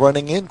riverbeds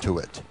running into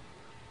it.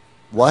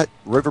 What?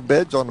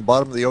 Riverbeds on the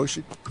bottom of the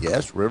ocean?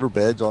 Yes,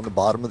 riverbeds on the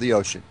bottom of the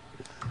ocean.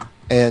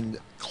 And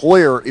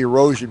clear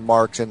erosion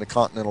marks in the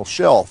continental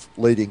shelf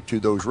leading to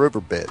those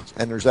riverbeds.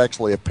 And there's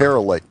actually a pair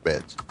of lake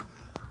beds.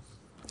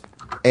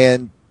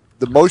 And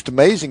the most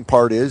amazing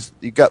part is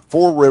you've got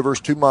 4 rivers,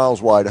 2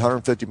 miles wide,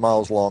 150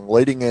 miles long,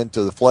 leading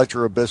into the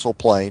Fletcher Abyssal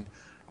Plain,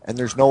 and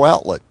there's no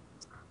outlet.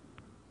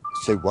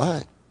 Say,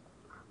 what?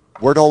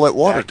 Where'd all that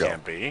water go? That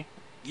can't be.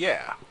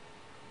 Yeah.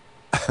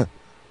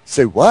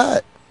 Say,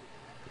 what?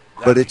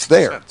 But it's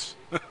there.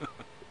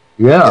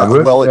 Yeah.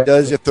 Well, it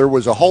does if there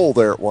was a hole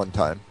there at one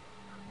time.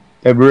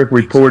 And Rick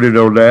reported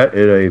on that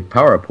in a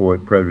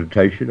PowerPoint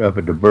presentation up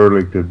at the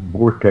Burlington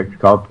Vortex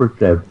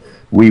Conference, and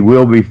we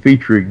will be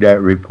featuring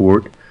that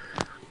report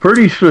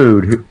pretty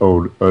soon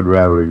on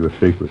Unraveling the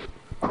Secret.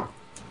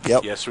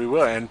 Yep. Yes, we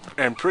will, and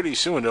pretty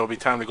soon there'll be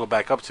time to go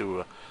back up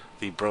to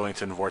the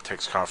Burlington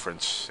Vortex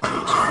Conference.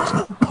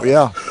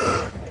 Yeah.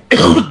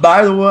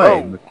 By the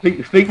way,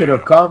 speaking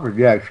of conference,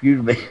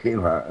 excuse me,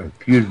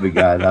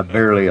 guys, I'm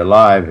barely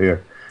alive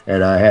here,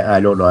 and I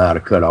don't know how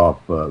to cut off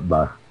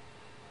my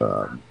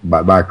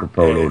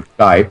microphone on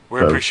Skype.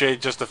 We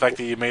appreciate just the fact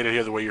that you made it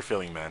here the way you're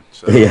feeling, man.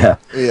 So. Yeah.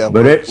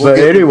 But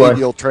anyway,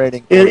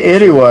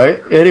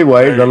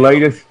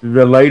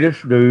 the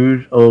latest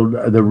news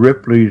on the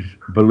Ripley's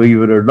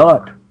Believe It or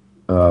Not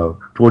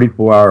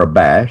 24-hour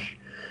bash,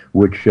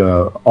 which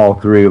all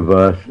 3 of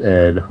us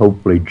and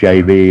hopefully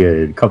Jamie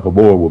and a couple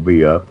more will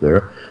be up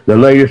there. The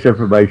latest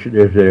information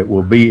is that it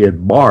will be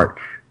in March,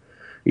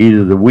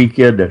 either the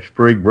weekend that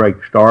spring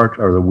break starts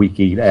or the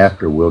weekend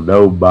after. We'll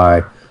know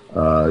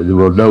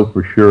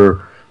for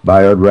sure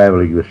by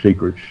Unraveling the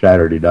Secret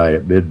Saturday night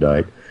at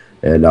midnight,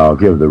 and I'll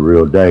give the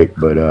real date.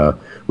 But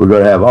we're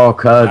going to have all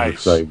kinds of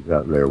things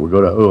out there.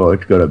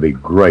 It's going to be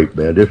great,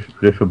 man.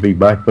 This will be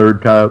my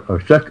third time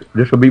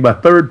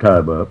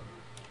up.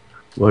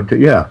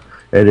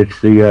 And it's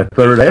the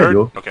third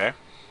annual. Okay.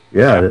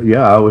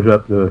 Yeah, I was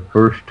up the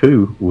first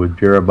 2 with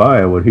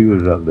Jeremiah when he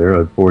was up there.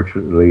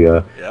 Unfortunately,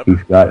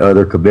 he's got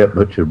other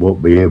commitments and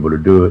won't be able to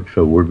do it,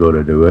 so we're going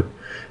to do it.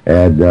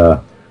 And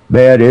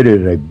Man, it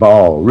is a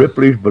ball.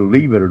 Ripley's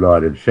Believe It or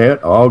Not in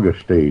St.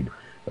 Augustine.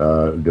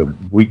 The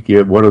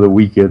weekend, one of the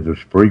weekends of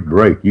spring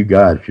break. You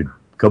guys should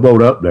come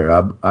on up there.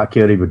 I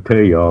can't even tell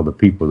you all the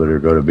people that are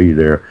going to be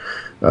there.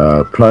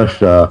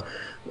 Plus,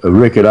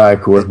 Rick and I,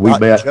 of course, we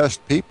met. Not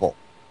just people.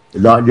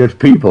 Not just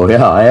people,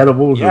 yeah,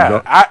 animals.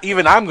 Yeah,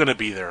 I'm going to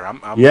be there.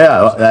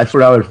 Yeah, that's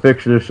what I was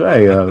fixing to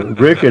say.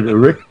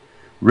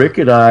 Rick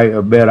and I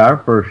met our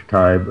first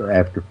time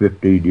after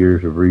 15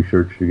 years of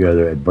research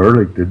together at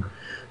Burlington,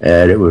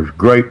 and it was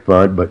great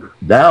fun. But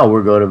now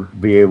we're going to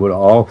be able to,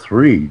 all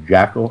three,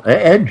 Jackal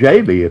and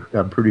Jamie,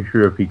 I'm pretty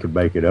sure if he can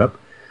make it up,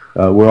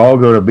 we're all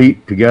going to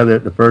meet together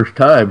at the first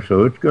time.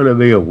 So it's going to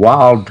be a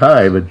wild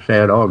time in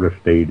St.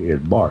 Augustine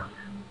in March.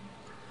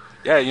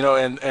 Yeah,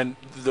 and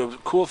the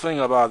cool thing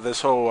about this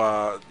whole,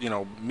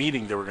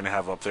 meeting that we're going to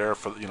have up there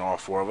for, all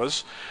four of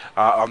us,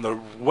 on the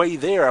way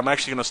there, I'm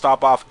actually going to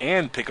stop off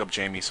and pick up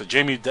Jamie. So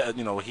Jamie,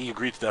 he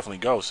agreed to definitely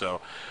go.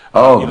 So,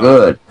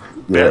 good.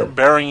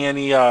 Bearing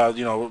any,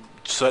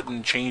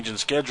 sudden change in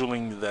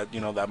scheduling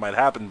that might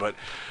happen, but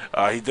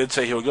he did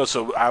say he would go.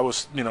 So I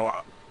was, me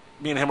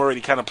and him already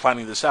kind of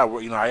planning this out.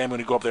 I am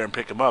going to go up there and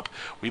pick him up.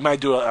 We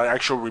might do an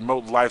actual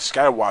remote live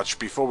Skywatch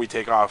before we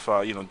take off,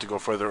 to go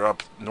further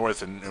up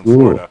north in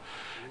Florida,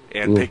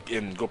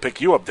 and go pick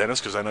you up, Dennis,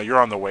 because I know you're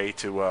on the way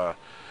to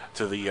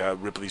the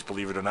Ripley's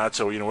Believe It or Not.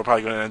 So we're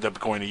probably going to end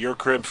up going to your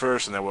crib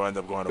first, and then we'll end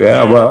up going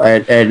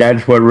to and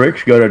that's what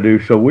Rick's going to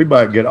do. So we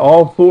might get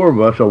all four of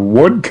us on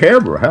one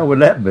camera. How would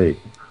that be?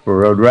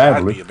 For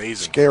unraveling. That'd be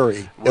amazing.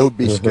 Scary. It would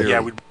be scary.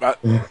 Yeah, it'd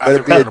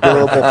be a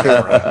durable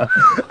camera.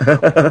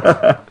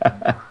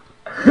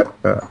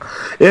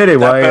 Anyway,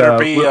 that better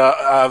be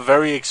a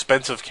very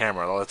expensive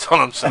camera. That's all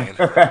I'm saying.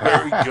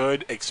 Very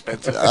good,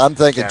 expensive. I'm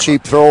thinking camera.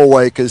 Cheap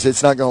throwaway because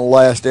it's not going to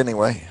last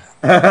anyway.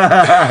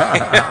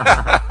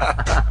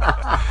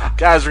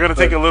 Guys, we're going to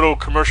take a little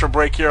commercial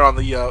break here on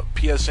the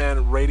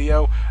PSN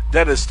radio.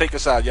 Dennis, take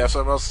us out. You have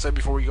something else to say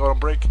before we go on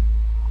break?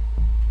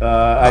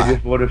 I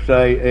just want to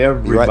say,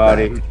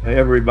 everybody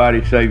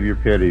save your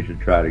pennies and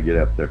try to get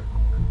up there.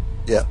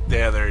 Yeah.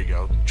 Yeah, there you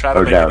go. Try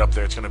to make it up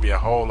there. It's going to be a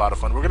whole lot of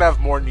fun. We're going to have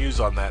more news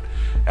on that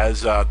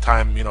as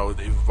time,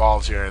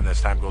 evolves here and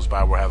as time goes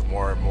by. We'll have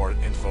more and more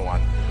info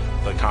on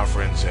the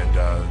conference and,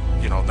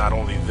 not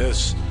only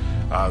this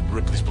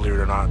Ripley's Believe It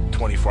or Not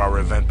 24-hour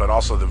event, but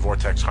also the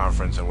Vortex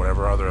Conference and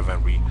whatever other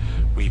event we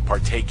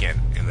partake in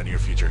the near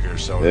future here.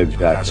 So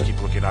guys, keep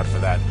looking out for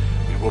that.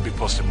 We'll be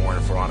posting more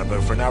info on it.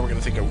 But for now, we're going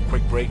to take a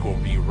quick break. We'll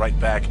be right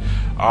back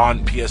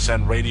on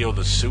PSN Radio,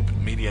 the Soup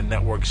Media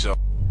Network. So.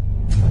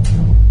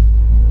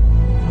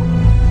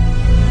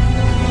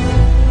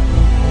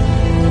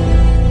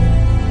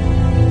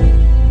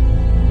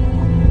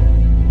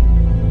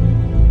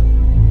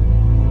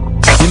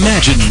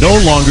 Imagine no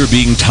longer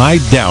being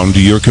tied down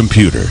to your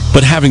computer,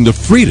 but having the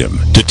freedom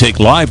to take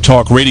live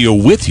talk radio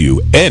with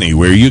you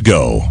anywhere you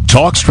go.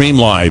 TalkStream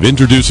Live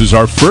introduces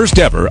our first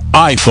ever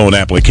iPhone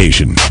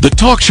application. The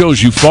talk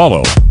shows you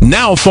follow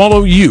now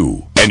follow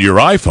you. And your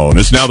iPhone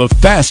is now the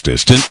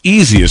fastest and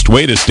easiest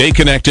way to stay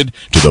connected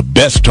to the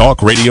best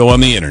talk radio on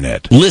the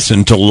internet.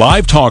 Listen to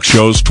live talk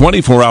shows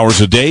 24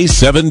 hours a day,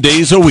 7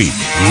 days a week.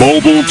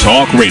 Mobile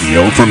talk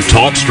radio from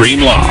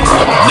TalkStream Live.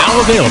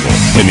 Now available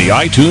in the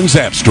iTunes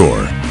App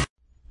Store.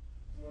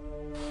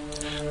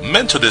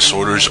 Mental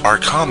disorders are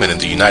common in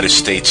the United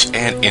States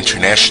and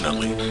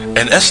internationally.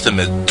 An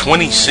estimate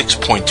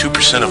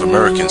 26.2% of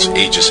Americans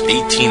ages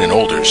 18 and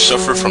older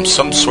suffer from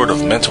some sort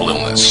of mental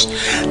illness.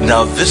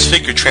 Now, this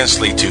figure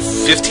translates to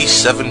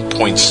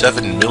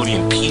 57.7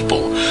 million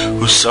people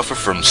who suffer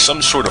from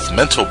some sort of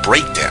mental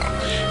breakdown.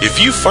 If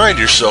you find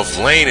yourself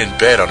laying in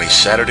bed on a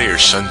Saturday or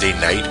Sunday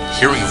night,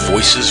 hearing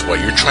voices while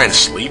you're trying to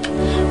sleep,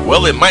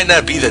 well, it might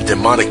not be that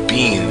demonic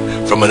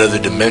being from another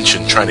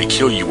dimension trying to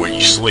kill you where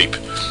you sleep.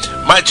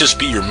 Might just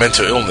be your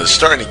mental illness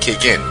starting to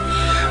kick in.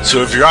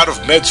 So if you're out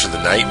of meds for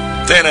the night,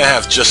 then I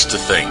have just the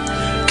thing.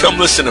 Come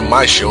listen to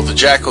my show, The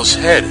Jackal's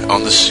Head,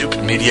 on the Soup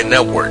Media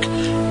Network.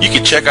 You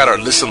can check out our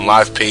Listen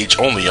Live page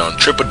only on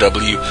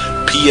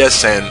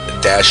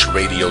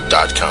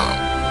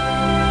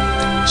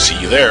www.psn-radio.com. See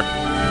you there.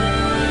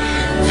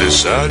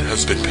 This ad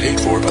has been paid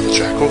for by The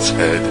Jackal's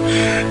Head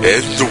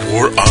and the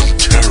War on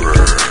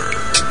Terror.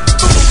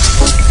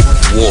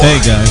 Hey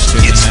guys,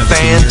 it's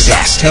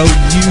fantastic. Tell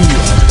you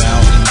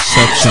about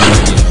Inception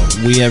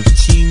Radio. We have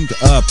teamed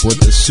up with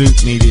the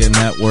Soup Media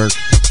Network,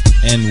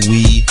 and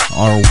we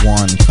are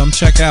one. Come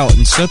check out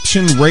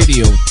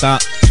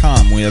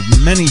InceptionRadio.com. We have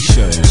many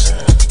shows.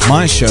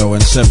 My show,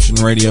 Inception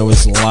Radio,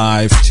 is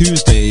live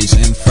Tuesdays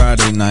and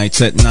Friday nights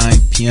at 9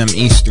 p.m.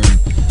 Eastern.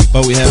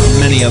 But we have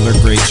many other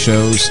great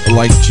shows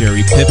like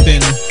Jerry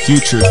Pippin,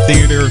 Future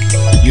Theater,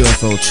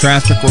 UFO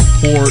Traffic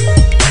Report,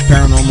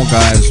 Paranormal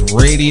Guys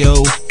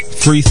Radio,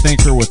 Free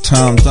Thinker with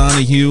Tom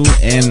Donahue,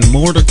 and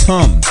more to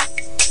come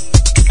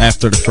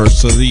after the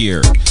first of the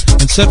year.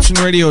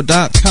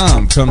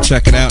 InceptionRadio.com. Come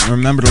check it out. And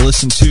remember to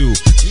listen to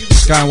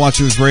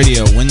Skywatchers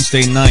Radio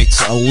Wednesday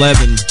nights,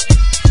 11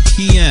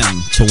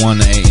 p.m. to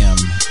 1 a.m.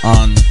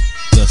 on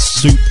the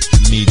Soup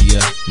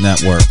Media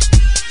Network.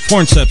 For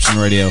Inception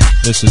Radio,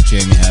 this is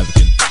Jamie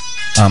Havoc.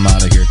 I'm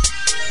out of here.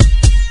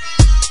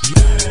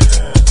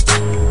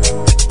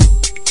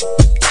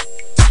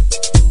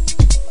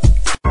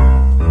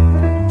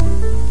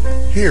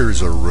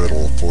 Here's a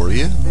riddle for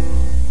you.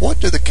 What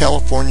do the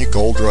California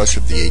gold rush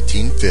of the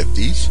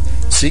 1850s,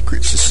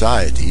 secret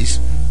societies,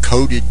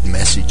 coded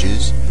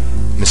messages,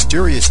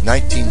 mysterious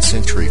 19th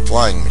century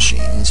flying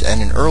machines,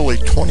 and an early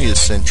 20th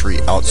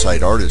century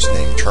outside artist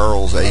named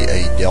Charles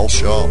A.A.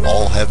 Delshaw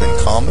all have in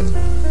common?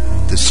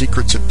 The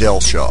Secrets of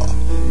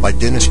Delshaw by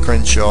Dennis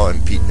Crenshaw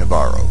and Pete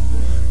Navarro.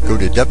 Go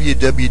to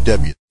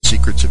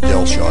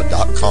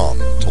www.secretsofdelshaw.com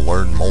to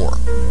learn more.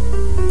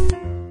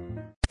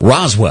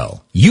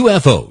 Roswell,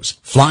 UFOs,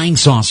 flying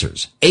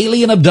saucers,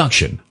 alien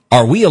abduction.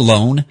 Are we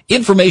alone?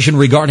 Information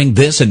regarding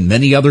this and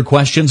many other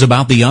questions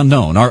about the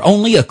unknown are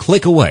only a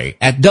click away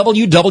at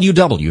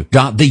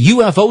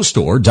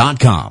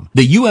www.theufostore.com.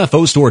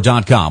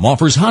 Theufostore.com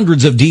offers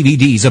hundreds of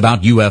DVDs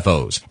about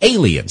UFOs,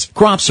 aliens,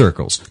 crop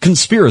circles,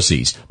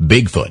 conspiracies,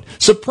 Bigfoot,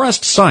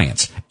 suppressed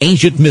science,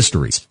 ancient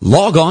mysteries.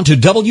 Log on to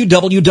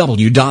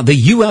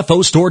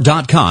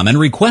www.theufostore.com and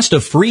request a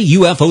free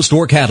UFO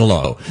Store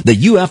catalog.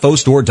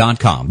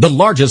 Theufostore.com, the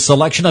largest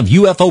selection of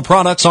UFO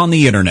products on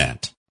the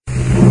internet.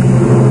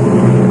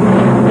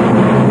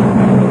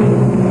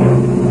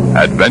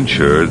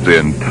 Adventures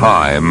in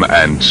time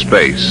and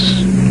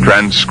space,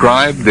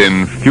 transcribed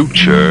in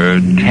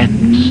future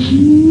tense.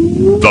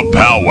 The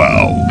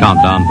Powwow.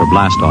 Countdown for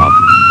blast off.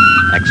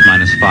 X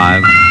minus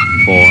 5, 4,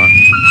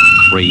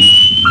 3,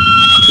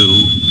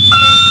 2,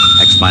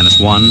 X minus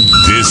 1.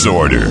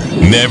 Disorder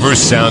never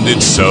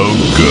sounded so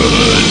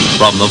good.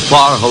 From the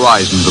far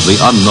horizons of the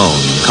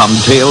unknown come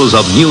tales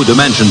of new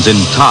dimensions in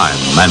time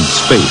and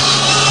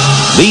space.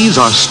 These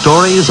are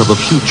stories of the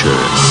future,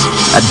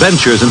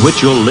 adventures in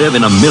which you'll live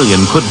in a million,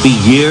 could be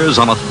years,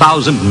 on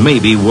 1,000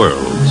 maybe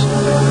worlds.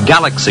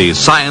 Galaxy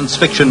Science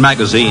Fiction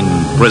Magazine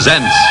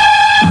presents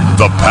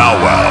The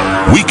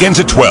Powwow, weekends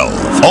at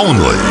 12,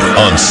 only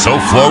on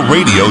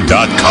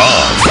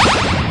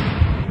SoFloRadio.com.